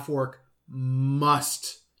a half-orc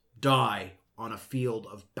must die on a field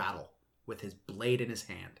of battle with his blade in his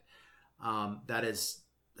hand. That is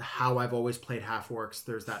how I've always played half-orcs.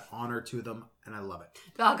 There's that honor to them, and I love it.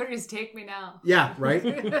 Valkyries, take me now. Yeah, right?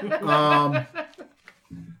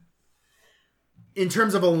 In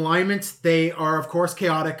terms of alignment, they are, of course,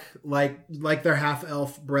 chaotic, like their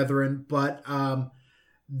half-elf brethren, but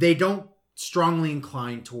they don't strongly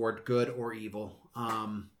incline toward good or evil.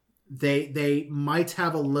 They might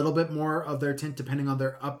have a little bit more of their tint depending on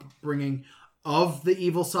their upbringing of the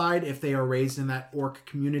evil side if they are raised in that orc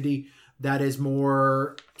community that is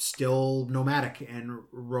more still nomadic and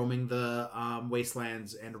roaming the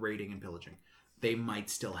wastelands and raiding and pillaging. They might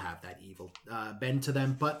still have that evil bend to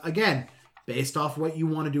them, but again, based off what you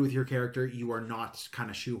want to do with your character, you are not kind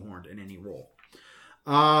of shoehorned in any role.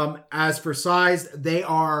 As for size, they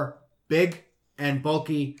are big and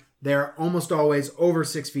bulky. They're almost always over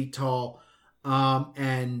 6 feet tall,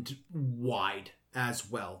 and wide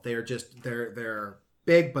as well. They're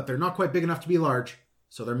big, but they're not quite big enough to be large,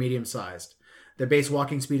 so they're medium sized. Their base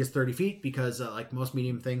walking speed is 30 feet because, like most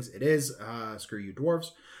medium things, it is. Screw you,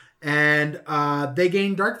 dwarves. And they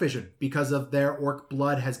gain dark vision because of their orc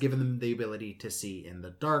blood has given them the ability to see in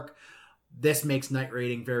the dark. This makes night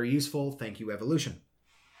raiding very useful. Thank you, evolution.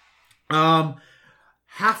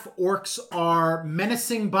 Half-orcs are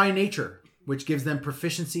menacing by nature, which gives them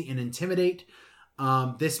proficiency in intimidate.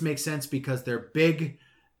 This makes sense because they're big.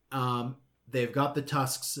 They've got the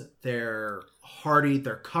tusks. They're hardy.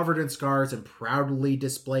 They're covered in scars and proudly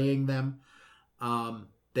displaying them.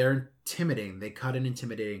 They're intimidating. They cut an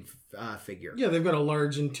intimidating figure. Yeah, they've got a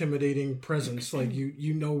large, intimidating presence. Like,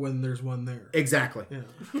 you know when there's one there. Exactly. Yeah.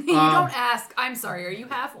 You don't ask, I'm sorry, are you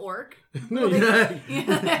half orc? No,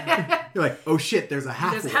 You're like, oh shit, there's a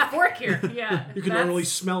half-orc. There's half orc here. Yeah. You can normally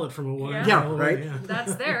smell it from a while. Yeah, right? Yeah.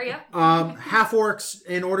 That's there, yeah. Half-orcs,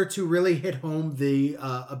 in order to really hit home the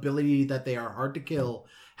ability that they are hard to kill,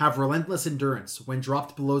 have relentless endurance. When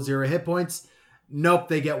dropped below 0 hit points, nope,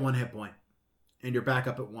 they get 1 hit point. and you're back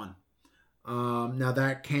up at 1. Now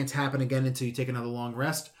that can't happen again until you take another long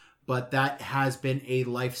rest, but that has been a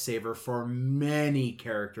lifesaver for many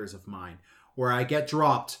characters of mine, where I get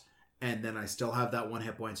dropped and then I still have that 1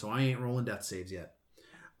 hit point, so I ain't rolling death saves yet.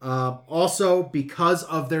 Also, because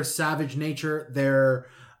of their savage nature, their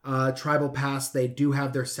tribal past, they do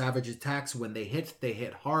have their savage attacks. When they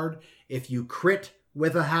hit hard. If you crit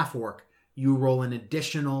with a half-orc, you roll an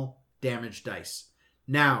additional damage dice.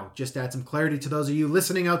 Now, just to add some clarity to those of you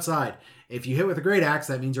listening outside, if you hit with a great axe,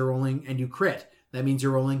 that means you're rolling, and you crit, that means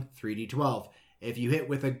you're rolling 3d12. If you hit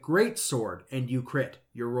with a great sword and you crit,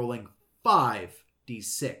 you're rolling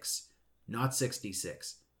 5d6, not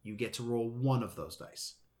 6d6. You get to roll one of those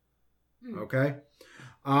dice. Okay?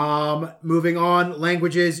 Moving on,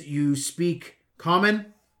 languages, you speak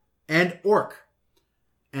Common and Orc.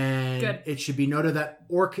 And Good. It should be noted that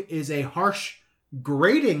Orc is a harsh,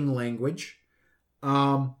 grating language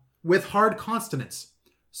with hard consonants.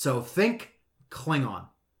 So think Klingon.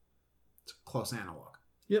 It's a close analog.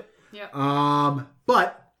 Yep.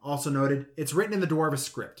 But also noted, it's written in the Dwarvish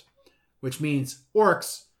script, which means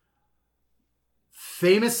orcs,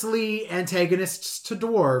 famously antagonists to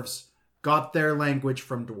dwarves, got their language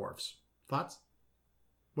from dwarves. Thoughts?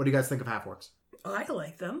 What do you guys think of half-orcs? I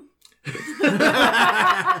like them. How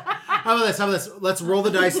about this? Let's roll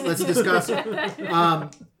the dice. Let's discuss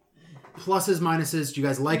pluses, minuses. Do you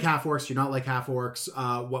guys like half-orcs? Do you not like half-orcs?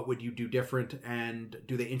 What would you do different? And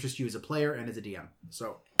do they interest you as a player and as a DM?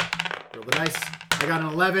 So, roll the dice. I got an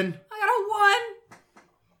 11. I got a 1.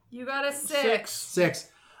 You got a 6. 6.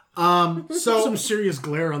 So some serious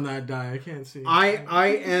glare on that die. I can't see.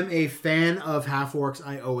 I am a fan of half-orcs.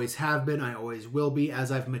 I always have been. I always will be.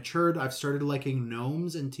 As I've matured, I've started liking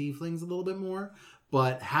gnomes and tieflings a little bit more.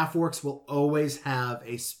 But half-orcs will always have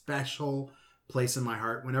a special place in my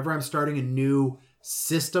heart. Whenever I'm starting a new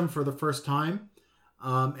system for the first time,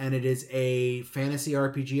 and it is a fantasy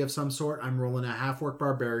RPG of some sort, I'm rolling a half-orc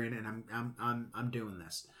barbarian, and I'm doing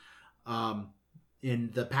this.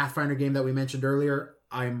 In the Pathfinder game that we mentioned earlier,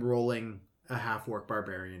 I'm rolling a half-orc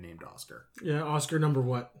barbarian named Oscar. Yeah, Oscar number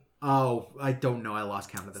what? Oh, I don't know. I lost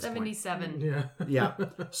count at this 77. point. Yeah. Yeah.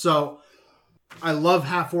 So, I love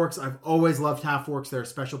half-orcs. I've always loved half-orcs. They're a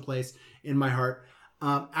special place in my heart.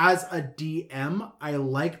 As a DM, I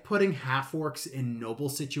like putting half-orcs in noble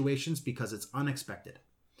situations because it's unexpected.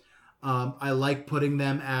 I like putting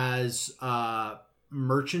them as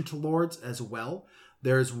merchant lords as well.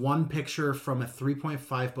 There's one picture from a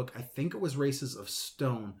 3.5 book, I think it was Races of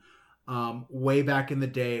Stone, way back in the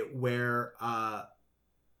day, where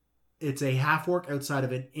it's a half-orc outside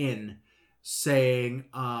of an inn saying,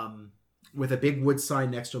 with a big wood sign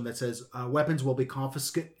next to him that says, weapons will be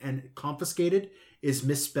confiscated is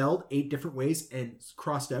misspelled 8 different ways and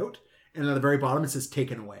crossed out. And at the very bottom it says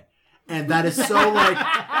taken away. And that is so like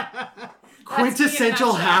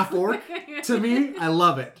quintessential half-orc to me. I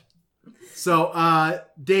love it. So,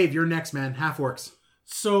 Dave, you're next, man. Half-orcs.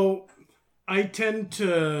 So, I tend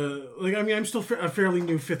to I'm still a fairly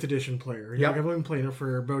new 5th edition player. Yep. Like, I've only been playing it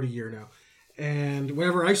for about a year now, and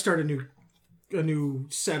whenever I start a new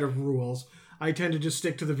set of rules, I tend to just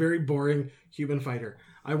stick to the very boring human fighter.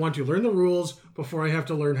 I want to learn the rules before I have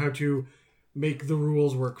to learn how to make the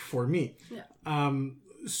rules work for me. Yeah.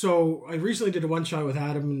 So I recently did a one shot with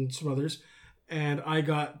Adam and some others, and I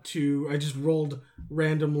just rolled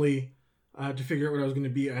randomly to figure out what I was going to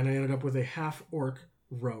be, and I ended up with a half-orc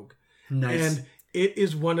rogue. Nice. And it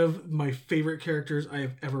is one of my favorite characters I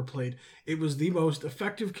have ever played. It was the most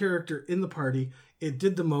effective character in the party. It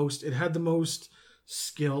did the most. It had the most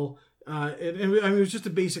skill. It was just a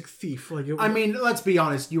basic thief. Let's be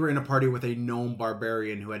honest. You were in a party with a gnome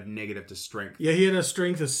barbarian who had negative to strength. Yeah, he had a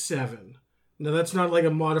strength of 7. Now, that's not like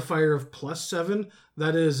a modifier of +7.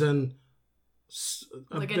 That is a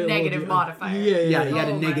negative modifier. Yeah, he had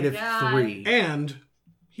a Oh my negative God. 3. And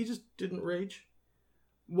he just didn't rage.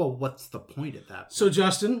 Well, what's the point of that? So,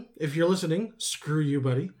 Justin, if you're listening, screw you,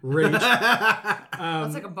 buddy. Rage.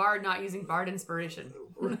 That's like a bard not using bard inspiration.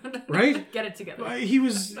 Right? Get it together.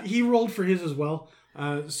 He rolled for his as well.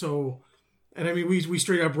 We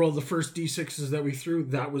straight up rolled the first D6s that we threw.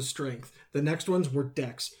 That was strength. The next ones were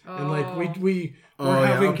dex. And we were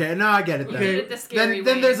having... okay. No, I get it then. You did it the scary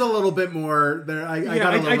Then way. there's a little bit more there. I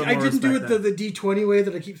got a little bit more I didn't do it respect the D20 way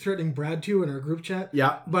that I keep threatening Brad to in our group chat.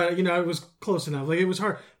 Yeah. But, it was close enough. Like, it was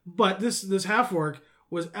hard. But this half-orc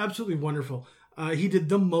was absolutely wonderful. He did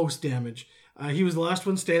the most damage. He was the last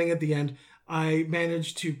one standing at the end. I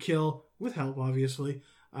managed to kill, with help, obviously,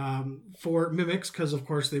 4 mimics, because, of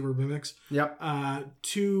course, they were mimics. Yep.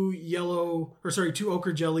 2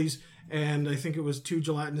 ochre jellies, and I think it was 2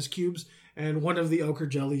 gelatinous cubes. and one of the ochre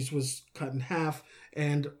jellies was cut in half,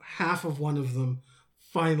 and half of one of them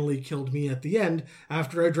finally killed me at the end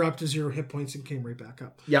after I dropped to 0 hit points and came right back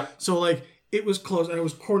up. Yeah. So like it was close. I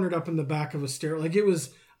was cornered up in the back of a stair. Like I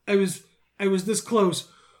was this close.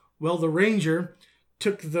 Well, the ranger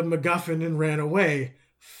took the MacGuffin and ran away.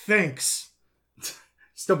 Thanks.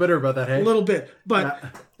 Still bitter about that, hey? A little bit, but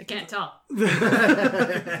I can't tell. the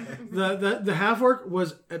half orc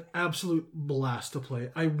was an absolute blast to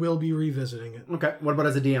play. I will be revisiting it. Okay. What about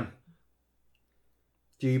as a DM?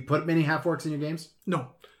 Do you put many half orcs in your games? No,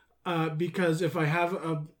 because if I have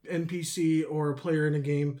a NPC or a player in a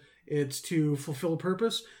game, it's to fulfill a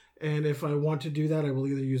purpose. And if I want to do that, I will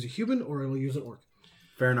either use a human or I will use an orc.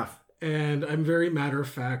 Fair enough. And I'm very matter of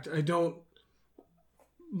fact.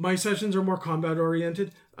 My sessions are more combat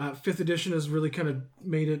oriented. 5th edition has really kind of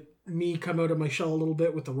made me come out of my shell a little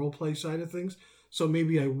bit with the roleplay side of things. So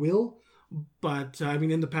maybe I will. But I mean,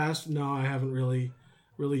 in the past, no, I haven't really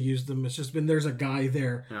used them. It's just been there's a guy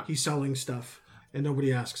there. Yeah. He's selling stuff and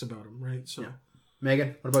nobody asks about him, right? So, yeah.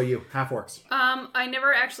 Megan, what about you? Half orcs. I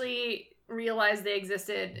never actually realized they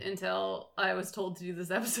existed until I was told to do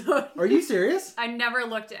this episode. Are you serious? I never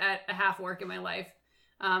looked at a half orc in my life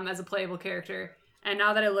as a playable character. And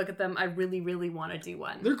now that I look at them, I really, really want to do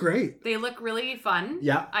one. They're great. They look really fun.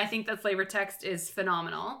 Yeah. I think that flavor text is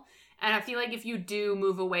phenomenal. And I feel like if you do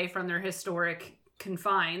move away from their historic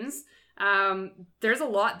confines, there's a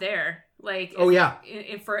lot there. Like, oh yeah,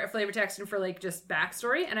 for flavor text and for like just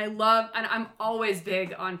backstory. And I'm always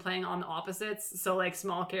big on playing on the opposites. So like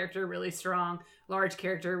small character really strong, large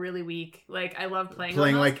character really weak. Like I love playing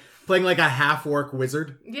like a half orc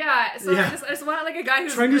wizard. Yeah. So yeah. I just want like a guy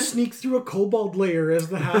who's trying to sneak through a kobold layer as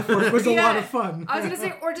the half orc was a lot of fun. I was gonna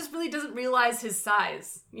say, or just really doesn't realize his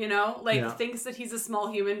size. You know, like thinks that he's a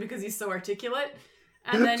small human because he's so articulate.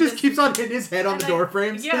 And then just keeps on hitting his head on the door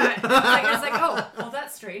frames. Yeah. Like, it's like, oh, well,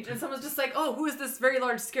 that's strange. And someone's just like, oh, who is this very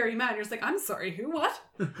large, scary man? And you're just like, I'm sorry, who? What?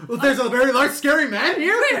 Well, there's a very large, scary man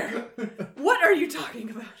here? Where? What are you talking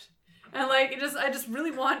about? And like, I just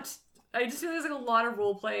feel there's like a lot of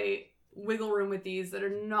role play wiggle room with these that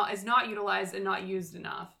is not utilized and not used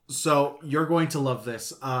enough. So you're going to love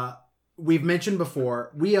this. We've mentioned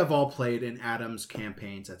before, we have all played in Adam's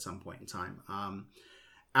campaigns at some point in time.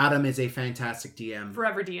 Adam is a fantastic DM.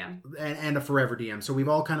 Forever DM. And a forever DM. So we've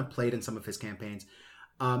all kind of played in some of his campaigns.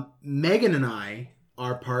 Megan and I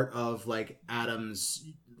are part of like Adam's,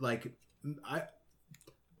 like,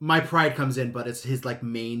 my pride comes in, but it's his like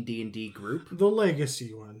main D&D group. The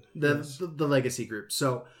legacy one. The legacy group.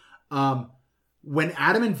 So when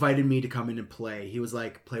Adam invited me to come in and play, he was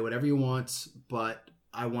like, play whatever you want, but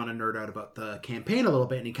I want to nerd out about the campaign a little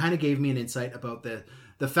bit. And he kind of gave me an insight about the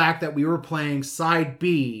fact that we were playing side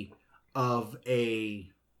B of a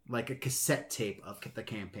cassette tape of the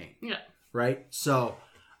campaign. Yeah. Right? So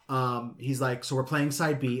he's like, so we're playing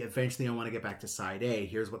side B. Eventually I want to get back to side A.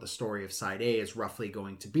 Here's what the story of side A is roughly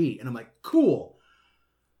going to be. And I'm like, cool.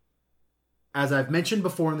 As I've mentioned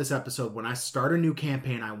before in this episode, when I start a new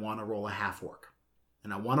campaign, I want to roll a half orc.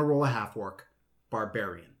 And I want to roll a half orc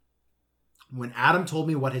barbarian. When Adam told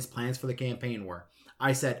me what his plans for the campaign were,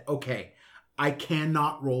 I said, okay, I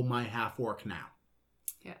cannot roll my half orc now.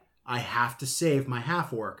 Yeah. I have to save my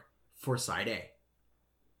half orc for side A.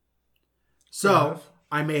 So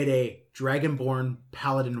I made a Dragonborn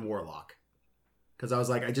Paladin Warlock. Because I was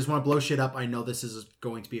like, I just want to blow shit up. I know this is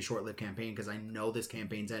going to be a short-lived campaign because I know this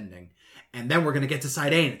campaign's ending. And then we're going to get to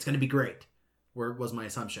side A and it's going to be great. Was my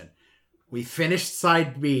assumption. We finished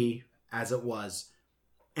side B as it was.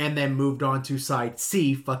 And then moved on to side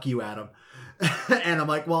C. Fuck you, Adam. And I'm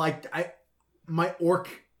like, well, my orc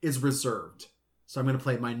is reserved. So I'm going to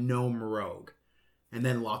play my gnome rogue. And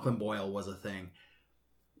then Lachlan Boyle was a thing.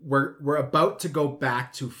 We're about to go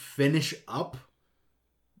back to finish up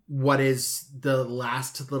what is the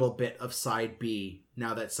last little bit of side B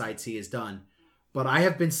now that side C is done. But I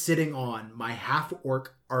have been sitting on my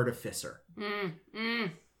half-orc artificer.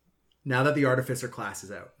 Now that the artificer class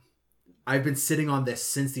is out. I've been sitting on this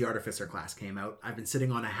since the artificer class came out. I've been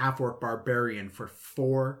sitting on a half-orc barbarian for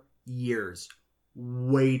 4 years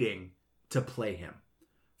waiting to play him.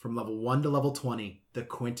 From level 1 to level 20, the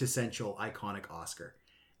quintessential iconic Oscar.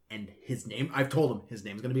 And his name, I've told him, his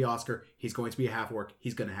name's going to be Oscar. He's going to be a half-orc.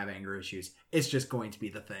 He's going to have anger issues. It's just going to be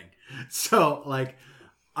the thing. So, like,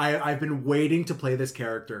 I've been waiting to play this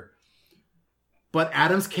character. But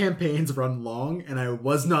Adam's campaigns run long, and I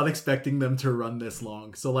was not expecting them to run this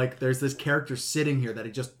long. So, like, there's this character sitting here that I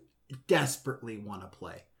just desperately want to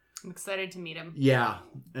play. I'm excited to meet him. Yeah,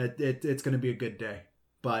 it's going to be a good day.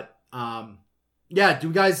 But, yeah, do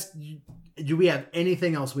you guys... do we have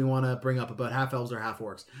anything else we want to bring up about half elves or half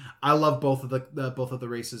orcs? I love both of the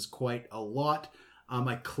races quite a lot.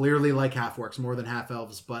 I clearly like half orcs more than half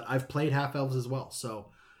elves, but I've played half elves as well.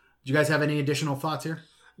 So, do you guys have any additional thoughts here?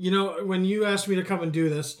 You know, when you asked me to come and do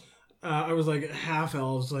this, I was like, half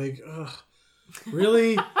elves, like, ugh,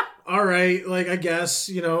 really? All right, like, I guess,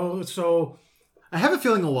 you know, so... I have a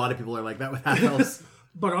feeling a lot of people are like that with half elves.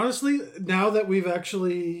 But honestly, now that we've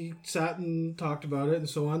actually sat and talked about it and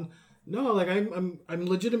so on, no, like, I'm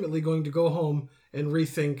legitimately going to go home and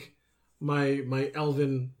rethink my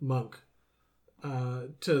elven monk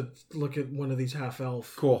to look at one of these half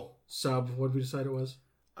elf sub. What did we decide it was?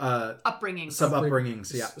 Upbringings. Sub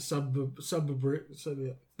upbringings, yeah. Sub yeah,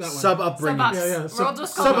 that one. Sub upbringings. Yeah. We'll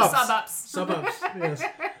just call them sub-ups. Sub-ups, yes.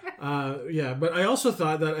 Yeah, but I also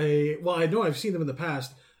thought that I know I've seen them in the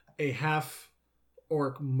past, a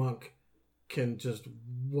half-orc monk can just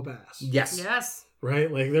whoop ass. Yes.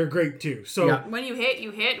 Right? Like, they're great too. So Yeah. When you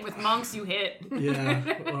hit. With monks, you hit.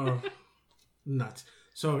 Yeah. Nuts.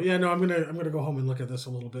 So yeah, no, I'm gonna go home and look at this a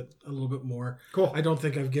little bit more. Cool. I don't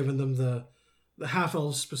think I've given them the half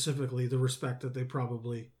elves specifically the respect that they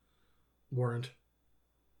probably warrant.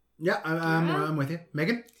 Yeah, I'm with you.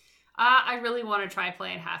 Megan? I really want to try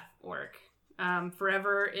playing half orc.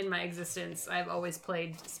 Forever in my existence, I've always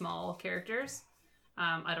played small characters.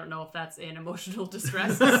 I don't know if that's an emotional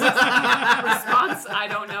distress response. I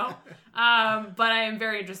don't know. But I am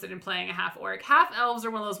very interested in playing a half orc. Half elves are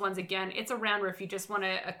one of those ones, again, it's a round where if you just want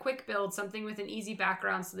a quick build, something with an easy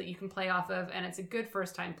background so that you can play off of, and it's a good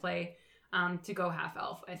first time play to go half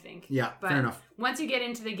elf, I think. Yeah, but fair enough. Once you get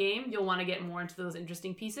into the game, you'll want to get more into those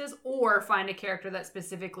interesting pieces or find a character that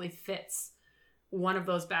specifically fits one of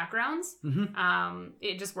those backgrounds. Mm-hmm.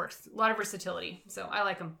 It just works. A lot of versatility. So I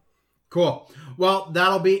like them. Cool. Well,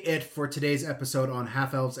 that'll be it for today's episode on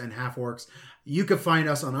half elves and half orcs. You can find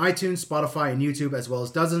us on iTunes, Spotify, and YouTube, as well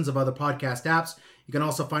as dozens of other podcast apps. You can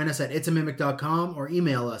also find us at itsamimic.com or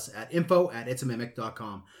email us at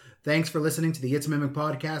info@itsamimic.com. Thanks for listening to the It's a Mimic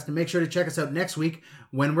podcast, and make sure to check us out next week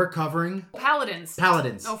when we're covering Paladins.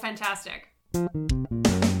 Paladins. Oh, fantastic.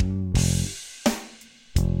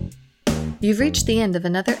 You've reached the end of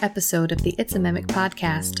another episode of the It's a Mimic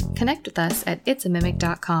podcast. Connect with us at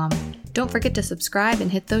itsamimic.com. Don't forget to subscribe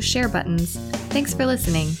and hit those share buttons. Thanks for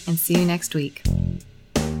listening, and see you next week.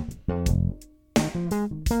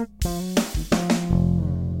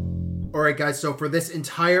 All right, guys, so for this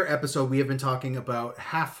entire episode, we have been talking about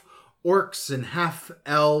half orcs and half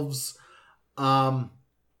elves,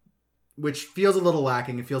 which feels a little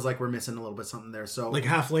lacking. It feels like we're missing a little bit something there. So, Like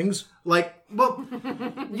halflings? Well,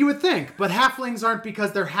 you would think, but halflings aren't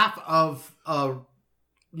because they're half of a,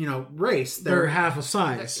 race. They're half a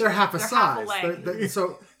size. They're half a They're size. half a leg.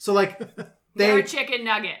 So like They're a chicken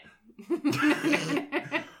nugget.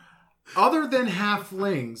 Other than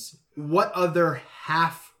halflings, what other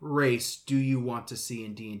half race do you want to see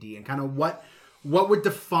in D&D, and kind of what would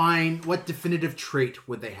define, what definitive trait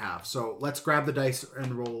would they have? So let's grab the dice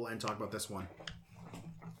and roll and talk about this one.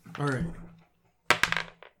 All right.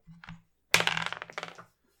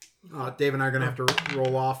 Dave and I are going to have to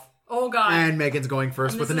roll off. Oh, God. And Megan's going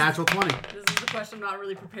first with a natural 20. This is a question I'm not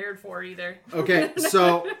really prepared for either. Okay,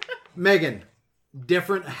 so Megan,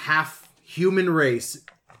 different half human race,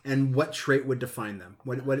 and what trait would define them?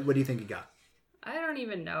 What do you think you got? I don't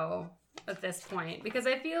even know at this point, because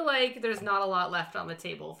I feel like there's not a lot left on the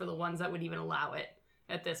table for the ones that would even allow it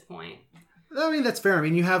at this point. I mean, that's fair. I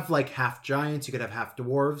mean, you have like half giants, you could have half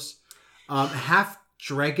dwarves. Half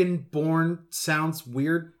dragonborn sounds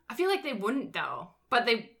weird. I feel like they wouldn't though, but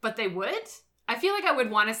they would. I feel like I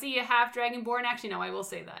would want to see a half dragonborn. Actually, no, I will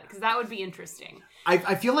say that because that would be interesting.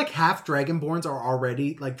 I feel like half dragonborns are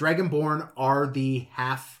already like dragonborn are the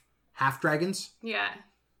half dragons. Yeah.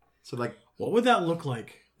 So like, what would that look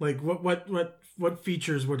like? Like what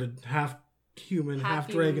features would a half human, half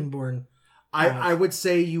dragonborn? I would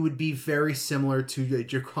say you would be very similar to a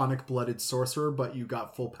draconic blooded sorcerer, but you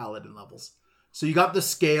got full paladin levels. So you got the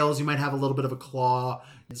scales, you might have a little bit of a claw.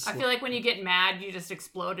 I feel like when you get mad, you just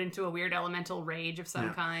explode into a weird elemental rage of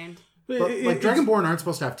some kind. But Dragonborn aren't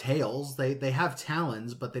supposed to have tails. They have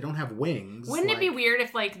talons, but they don't have wings. Wouldn't it be weird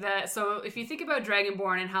if so if you think about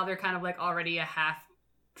Dragonborn and how they're kind of like already a half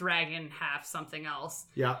dragon, half something else.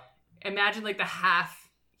 Yeah. Imagine like the half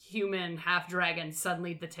human, half dragon,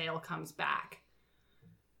 suddenly the tail comes back.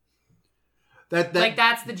 Like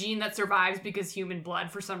that's the gene that survives because human blood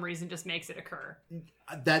for some reason just makes it occur.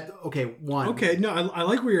 One. Okay, no, I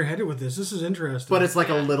like where you're headed with this. This is interesting. But it's like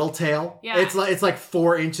a little tail. Yeah. It's like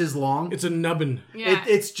 4 inches long. it's a nubbin. Yeah.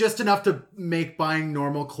 It's just enough to make buying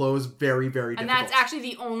normal clothes very, very and difficult. that's actually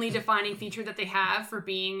the only defining feature that they have for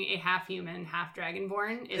being a half human, half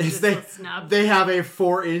dragonborn is Is this little snub. They have a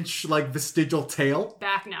 4-inch like vestigial tail.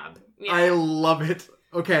 Back nub. Yeah. I love it.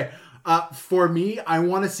 Okay. For me, I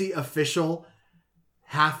want to see official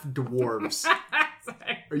half dwarves.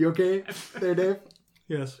 Sorry. Are you okay there, Dave?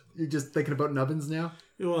 Yes. You're just thinking about nubbins now?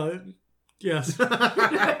 Well, yes.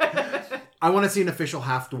 I want to see an official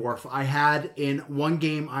half dwarf. I had in one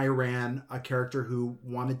game I ran a character who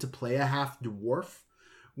wanted to play a half dwarf,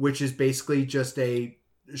 which is basically just a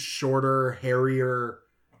shorter, hairier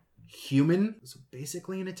human. So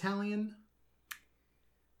basically an Italian.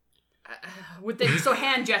 So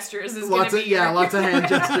hand gestures is Lots going to be of lots of hand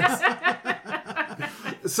gestures.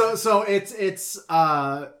 So it's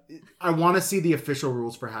I want to see the official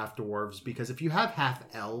rules for half dwarves, because if you have half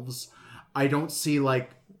elves, I don't see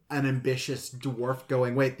like an ambitious dwarf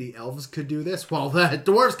going, wait, the elves could do this? Well, the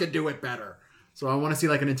dwarves could do it better. So I want to see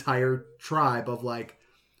like an entire tribe of like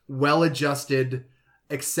well-adjusted,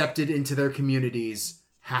 accepted into their communities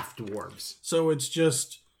half dwarves. So it's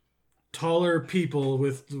just taller people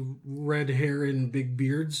with red hair and big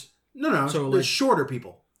beards? No, So, the like- shorter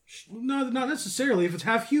people. No, not necessarily. If it's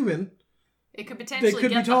half human, It could potentially They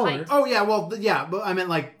could get be taller. the height. Oh yeah, well yeah, but I meant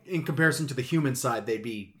like in comparison to the human side, they'd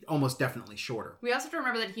be almost definitely shorter. We also have to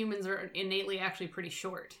remember that humans are innately actually pretty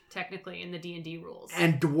short, technically, in the D&D rules.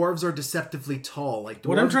 And dwarves are deceptively tall. Like dwarves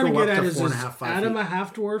what I'm trying to go get up at to is 4.5, 5 Adam feet. a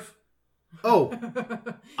half dwarf? Oh,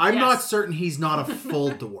 I'm Yes. not certain he's not a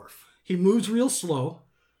full dwarf. He moves real slow.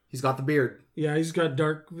 He's got the beard. Yeah, he's got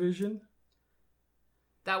dark vision.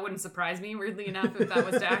 That wouldn't surprise me, weirdly enough, if that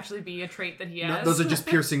was to actually be a trait that he No, has. those are just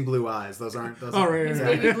piercing blue eyes. Those aren't. Those Oh, aren't- right, His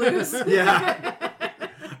right, baby blues. Yeah.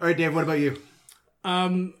 All right, Dave. What about you?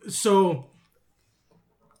 So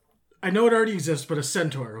I know it already exists, but a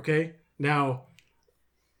centaur, okay? Now,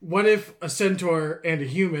 what if a centaur and a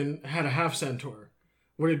human had a half centaur?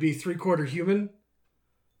 Would it be 3/4 human?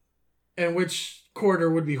 And which quarter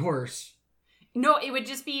would be horse? No, it would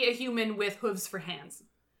just be a human with hooves for hands.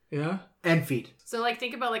 Yeah? And feet. So, like,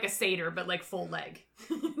 think about like a satyr, but like full leg.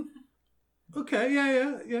 Okay,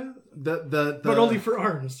 yeah. The But only for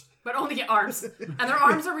arms. But only arms. And their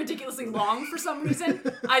arms are ridiculously long for some reason.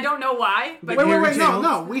 I don't know why. But Wait. Hairy No.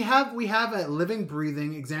 tails. We have a living,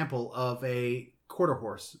 breathing example of a quarter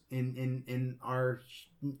horse in our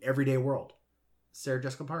everyday world. Sarah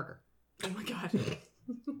Jessica Parker. oh my god.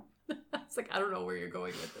 It's like, I don't know where you're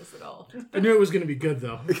going with this at all. I knew it was going to be good,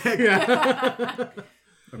 though. Yeah.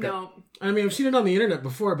 No. I mean, I've seen it on the internet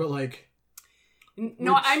before, but like...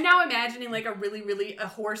 No, I'm now imagining like a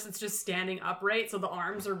horse that's just standing upright, so the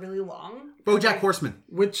arms are really long. BoJack Horseman.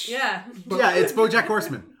 Which... Yeah. Yeah, it's BoJack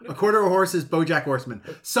Horseman. A quarter of a horse is BoJack Horseman.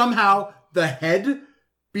 Somehow the head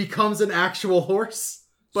becomes an actual horse,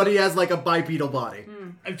 but he has like a bipedal body.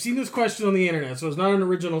 I've seen this question on the internet, so it's not an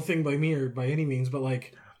original thing by me or by any means, but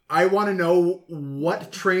like... I want to know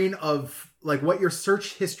what train of, like, what your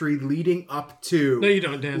search history leading up to No, you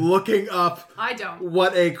don't, Dan. looking up I don't.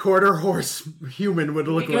 what a quarter horse human would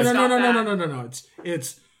look We like. can No. Stop that. No.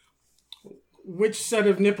 It's which set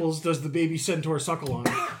of nipples does the baby centaur suckle on?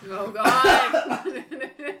 Oh god.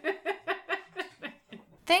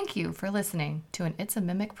 Thank you for listening to an It's a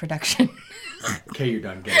Mimic production. Okay, you're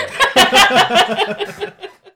done. Get it.